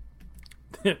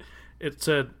 It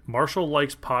said Marshall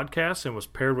likes podcasts and was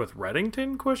paired with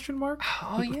Reddington? ?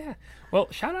 Oh, yeah.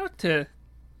 Well, shout out to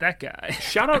that guy.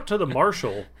 Shout out to the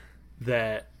Marshall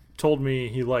that told me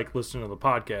he liked listening to the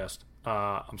podcast.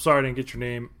 I'm sorry I didn't get your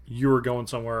name. You were going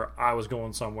somewhere. I was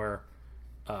going somewhere.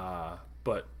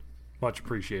 But much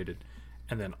appreciated.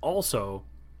 And then also,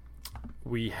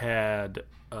 we had,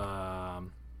 Lucas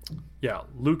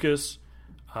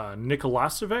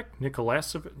Nikolasevic.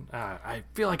 I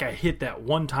feel like I hit that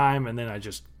one time and then I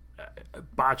just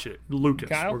botched it. Lucas.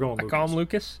 Kyle, We're going I Lucas. call him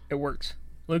Lucas. It works.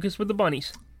 Lucas with the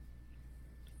bunnies.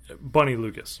 Bunny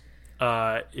Lucas.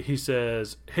 He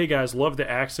says, "Hey guys, love the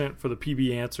accent for the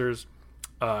PB answers.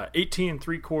 18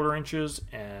 3/4 inches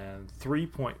and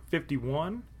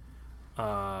 3.51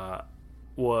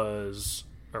 was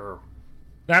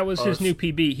That was his Us. new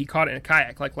PB. He caught it in a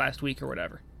kayak like last week or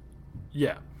whatever.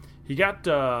 yeah. He got 2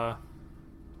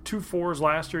 4s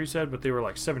last year, he said, but they were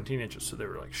like 17 inches, so they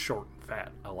were like short and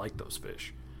fat. I like those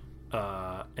fish.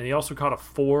 And he also caught a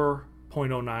 4.09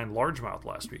 largemouth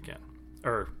last weekend,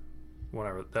 or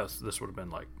whenever. This would have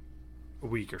been like a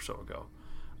week or so ago.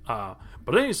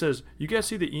 But then he says, you guys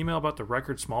see the email about the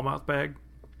record smallmouth bag?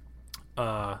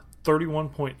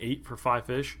 31.8 for 5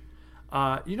 fish.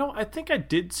 I think I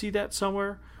did see that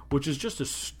somewhere, which is just a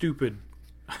stupid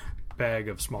bag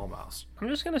of smallmouths. I'm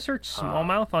just going to search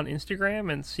smallmouth on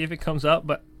Instagram and see if it comes up,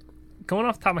 but going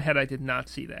off the top of my head, I did not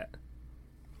see that.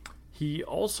 He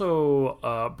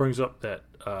also brings up that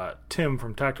Tim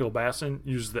from Tactical Bassin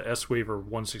uses the S-Waver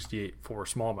 168 for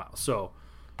smallmouth. So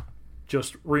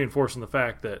just reinforcing the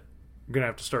fact that I'm going to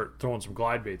have to start throwing some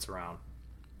glide baits around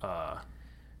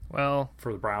Well,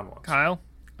 for the brown ones. Kyle,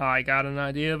 I got an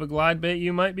idea of a glide bait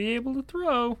you might be able to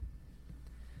throw.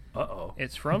 Uh-oh.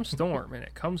 It's from Storm, and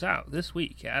it comes out this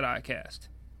week at iCast.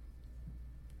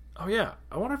 Oh, yeah.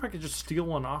 I wonder if I could just steal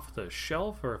one off the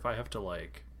shelf or if I have to, I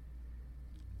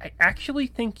actually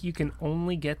think you can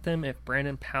only get them if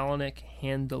Brandon Palaniuk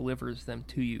hand delivers them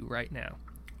to you right now.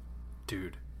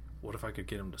 Dude, what if I could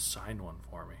get him to sign one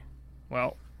for me?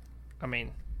 Well, I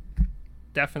mean,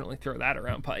 definitely throw that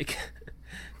around Pike.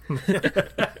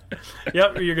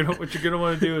 Yep, what you're gonna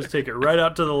want to do is take it right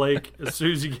out to the lake as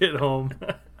soon as you get home.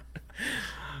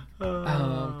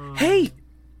 Hey,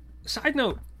 side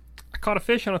note, I caught a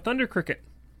fish on a thunder cricket.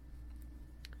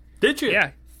 Did you?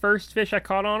 Yeah, first fish I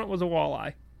caught on it was a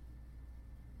walleye.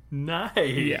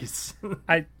 Nice.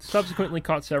 I subsequently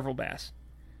caught several bass.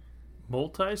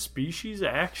 Multi-species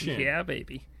action. Yeah,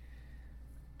 baby.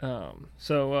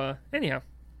 Anyhow,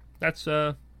 that's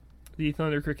the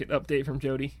thunder cricket update from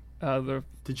Jody.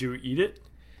 Did you eat it?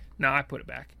 No, I put it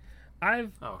back.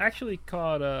 I've Okay. actually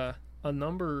caught a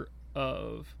number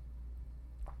of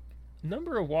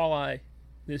walleye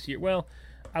this year. Well,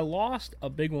 I lost a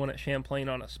big one at Champlain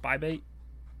on a spy bait.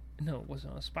 No, was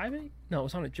it on a spy bait? No, it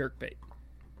was on a jerk bait.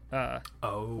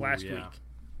 Last week.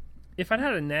 If I'd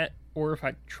had a net or if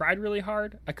I tried really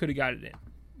hard, I could have got it in.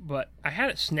 But I had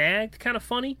it snagged kind of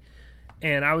funny,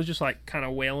 and I was just like kind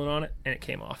of wailing on it, and it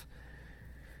came off.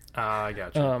 I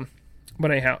got you.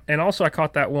 But anyhow, and also I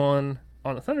caught that one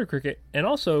on the thunder cricket, and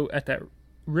also at that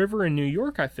river in New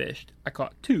York I fished, I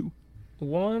caught 2.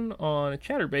 One on a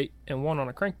chatterbait and one on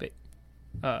a crankbait.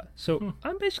 So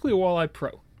I'm basically a walleye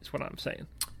pro, is what I'm saying.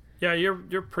 Yeah,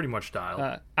 you're pretty much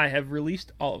dialed. I have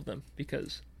released all of them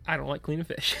because I don't like cleaning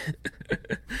fish.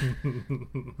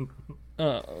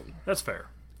 That's fair.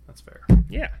 That's fair.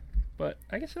 Yeah, but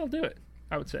I guess I'll do it,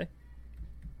 I would say.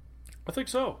 I think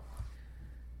so.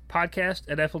 Podcast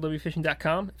at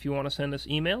flwfishing.com if you want to send us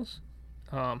emails.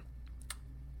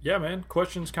 Yeah, man.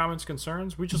 Questions, comments,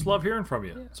 concerns. We just love hearing from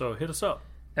you. Yeah. So hit us up.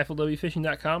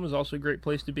 flwfishing.com is also a great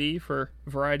place to be for a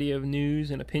variety of news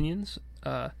and opinions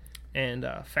and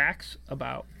facts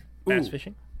about bass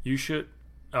fishing. You should...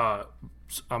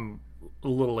 I'm a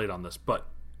little late on this, but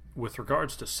with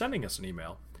regards to sending us an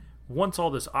email, once all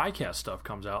this iCast stuff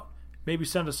comes out, maybe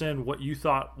send us in what you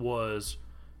thought was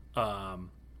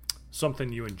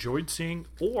something you enjoyed seeing,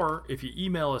 or if you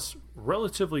email us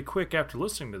relatively quick after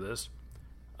listening to this,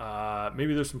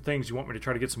 maybe there's some things you want me to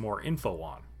try to get some more info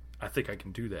on. I think I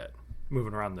can do that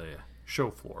moving around the show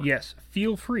floor. Yes,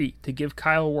 feel free to give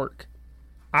Kyle work.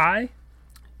 I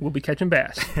will be catching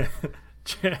bass.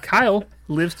 Kyle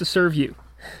lives to serve you,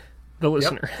 the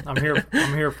listener. Yep,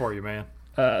 I'm here for you, man.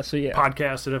 So yeah,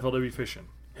 podcast at FLW Fishing.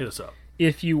 Hit us up.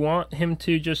 If you want him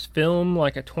to just film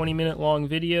like a 20-minute long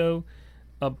video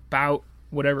about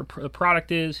whatever the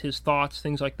product is, his thoughts,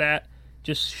 things like that,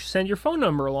 just send your phone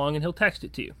number along and he'll text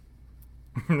it to you.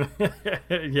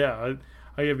 Yeah,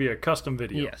 I'll give you a custom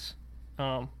video. Yes.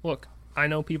 Look, I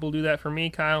know people do that for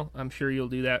me, Kyle. I'm sure you'll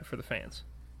do that for the fans.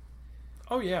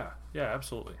 Oh yeah,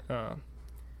 absolutely.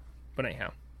 But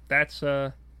anyhow, that's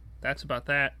about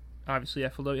that. Obviously,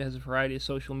 FLW has a variety of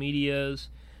social medias.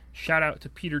 Shout out to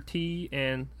Peter T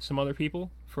and some other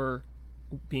people for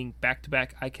being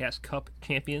back-to-back ICAST Cup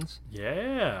champions.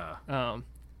 Yeah. I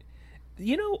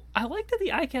like that the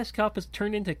ICAST Cup has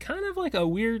turned into kind of like a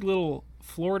weird little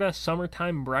Florida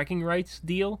summertime bragging rights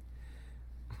deal.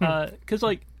 Because,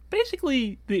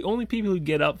 basically the only people who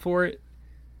get up for it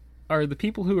are the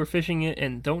people who are fishing it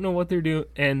and don't know what they're doing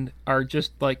and are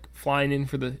just, flying in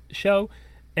for the show.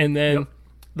 And then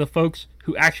the folks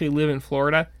who actually live in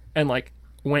Florida and,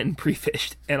 went and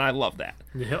pre-fished. And I love that.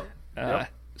 Yep.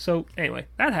 So, anyway,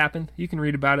 that happened. You can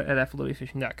read about it at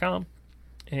flwfishing.com.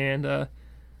 And I'm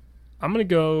going to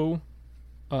go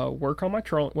work on my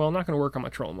trolling. Well, I'm not going to work on my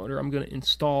trolling motor. I'm going to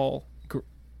install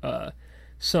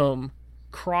some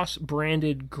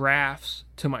cross-branded graphs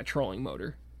to my trolling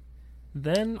motor.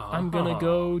 Then I'm going to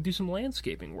go do some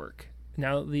landscaping work.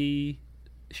 Now the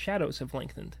shadows have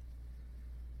lengthened.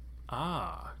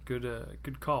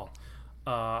 Good call.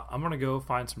 I'm going to go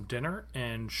find some dinner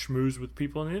and schmooze with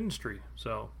people in the industry.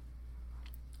 So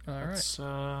that's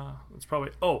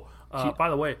probably... by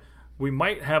the way, we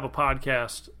might have a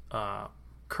podcast.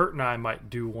 Kurt and I might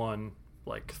do one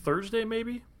Thursday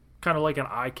maybe. Kind of like an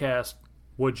iCast.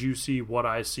 What'd you see? What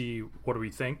I see? What do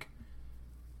we think?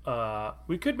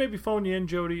 We could maybe phone you in,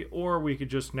 Jody, or we could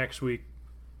just next week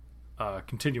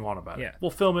continue on about it. We'll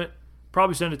film it,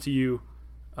 probably send it to you.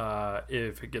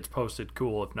 If it gets posted,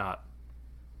 cool. If not,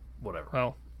 whatever.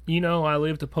 Well, I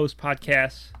live to post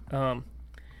podcasts.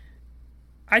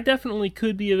 I definitely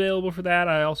could be available for that.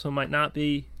 I also might not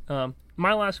be.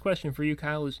 My last question for you,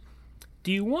 Kyle, is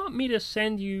do you want me to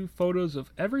send you photos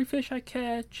of every fish I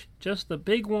catch? Just the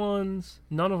big ones?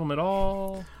 None of them at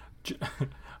all?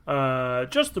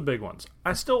 Just the big ones.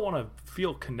 I still want to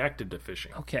feel connected to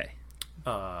fishing. Okay.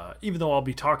 Even though I'll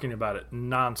be talking about it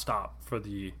nonstop for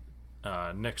the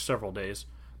next several days.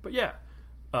 But yeah.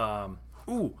 I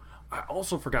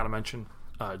also forgot to mention,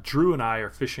 Drew and I are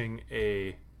fishing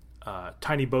a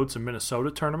Tiny Boats in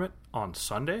Minnesota tournament on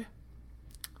Sunday.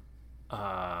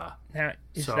 Now,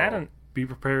 is that an be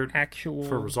prepared actual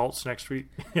for results next week?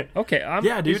 Okay.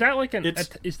 Yeah, dude. Is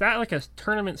that is that like a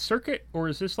tournament circuit, or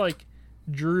is this like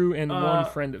Drew and one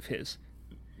friend of his?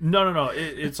 No.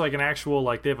 It's like an actual,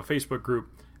 they have a Facebook group.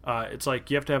 It's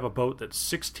you have to have a boat that's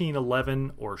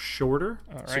 16'11" or shorter.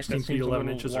 All right, 16 feet 11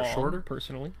 inches or shorter.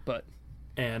 Personally, but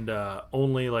and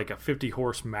only a 50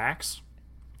 horse max.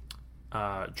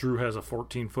 Drew has a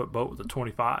 14-foot boat with a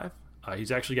 25.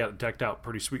 He's actually got it decked out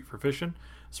pretty sweet for fishing.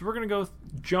 So we're gonna go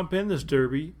jump in this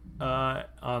derby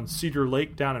on Cedar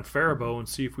Lake down in Faribault and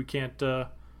see if we can't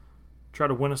try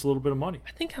to win us a little bit of money.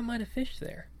 I think I might have fished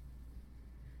there.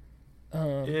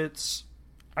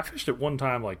 I fished it one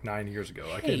time 9 years ago.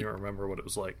 I can't even remember what it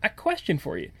was like. A question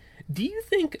for you: do you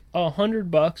think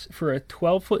 $100 for a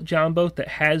 12-foot John boat that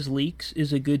has leaks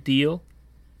is a good deal?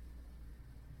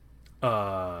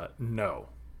 No.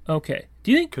 Okay.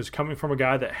 Do you think? Because coming from a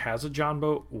guy that has a John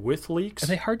boat with leaks, are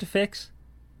they hard to fix?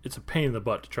 It's a pain in the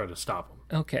butt to try to stop them.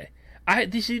 Okay.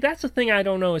 See, that's the thing I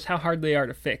don't know is how hard they are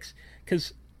to fix.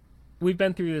 Because we've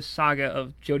been through this saga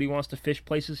of Jody wants to fish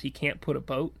places he can't put a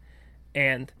boat,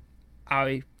 and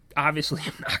I obviously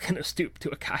am not going to stoop to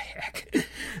a kayak.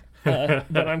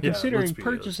 But I'm considering let's be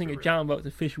purchasing a real. John boat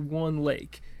to fish one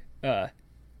lake. And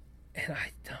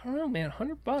I don't know, man,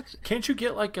 $100. Can't you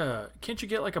get like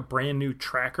a brand new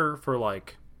tracker for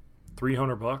like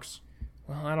 $300?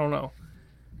 Well, I don't know.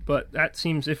 But that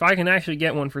seems, if I can actually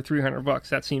get one for $300,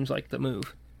 that seems like the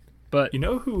move. But You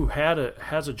know who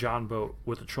has a John boat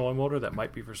with a trolling motor that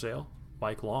might be for sale?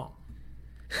 Mike Long.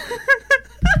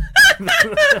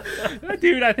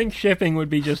 dude, I think shipping would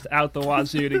be just out the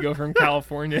wazoo to go from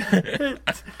California.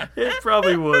 It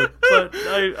probably would, but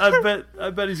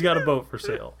I bet he's got a boat for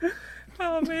sale.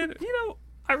 Oh man,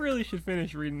 I really should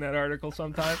finish reading that article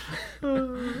sometime.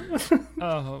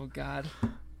 Oh god,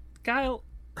 Kyle,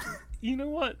 you know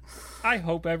what? I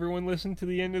hope everyone listened to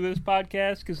the end of this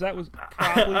podcast because that was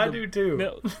probably I do too.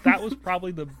 No, that was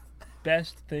probably the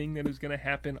best thing that is going to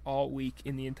happen all week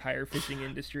in the entire fishing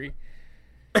industry.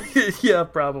 Yeah,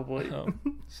 probably.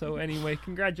 So anyway,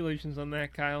 congratulations on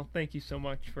that, Kyle. Thank you so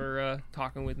much for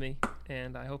talking with me,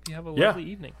 and I hope you have a lovely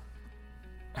evening.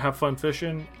 Have fun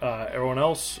fishing. Everyone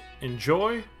else,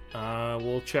 enjoy.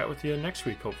 We'll chat with you next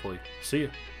week, hopefully. See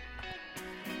you.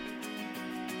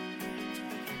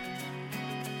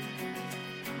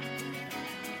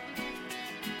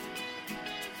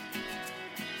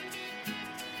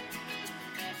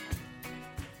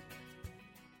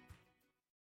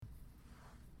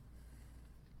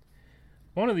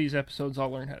 One of these episodes, I'll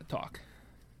learn how to talk.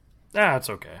 It's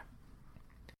okay.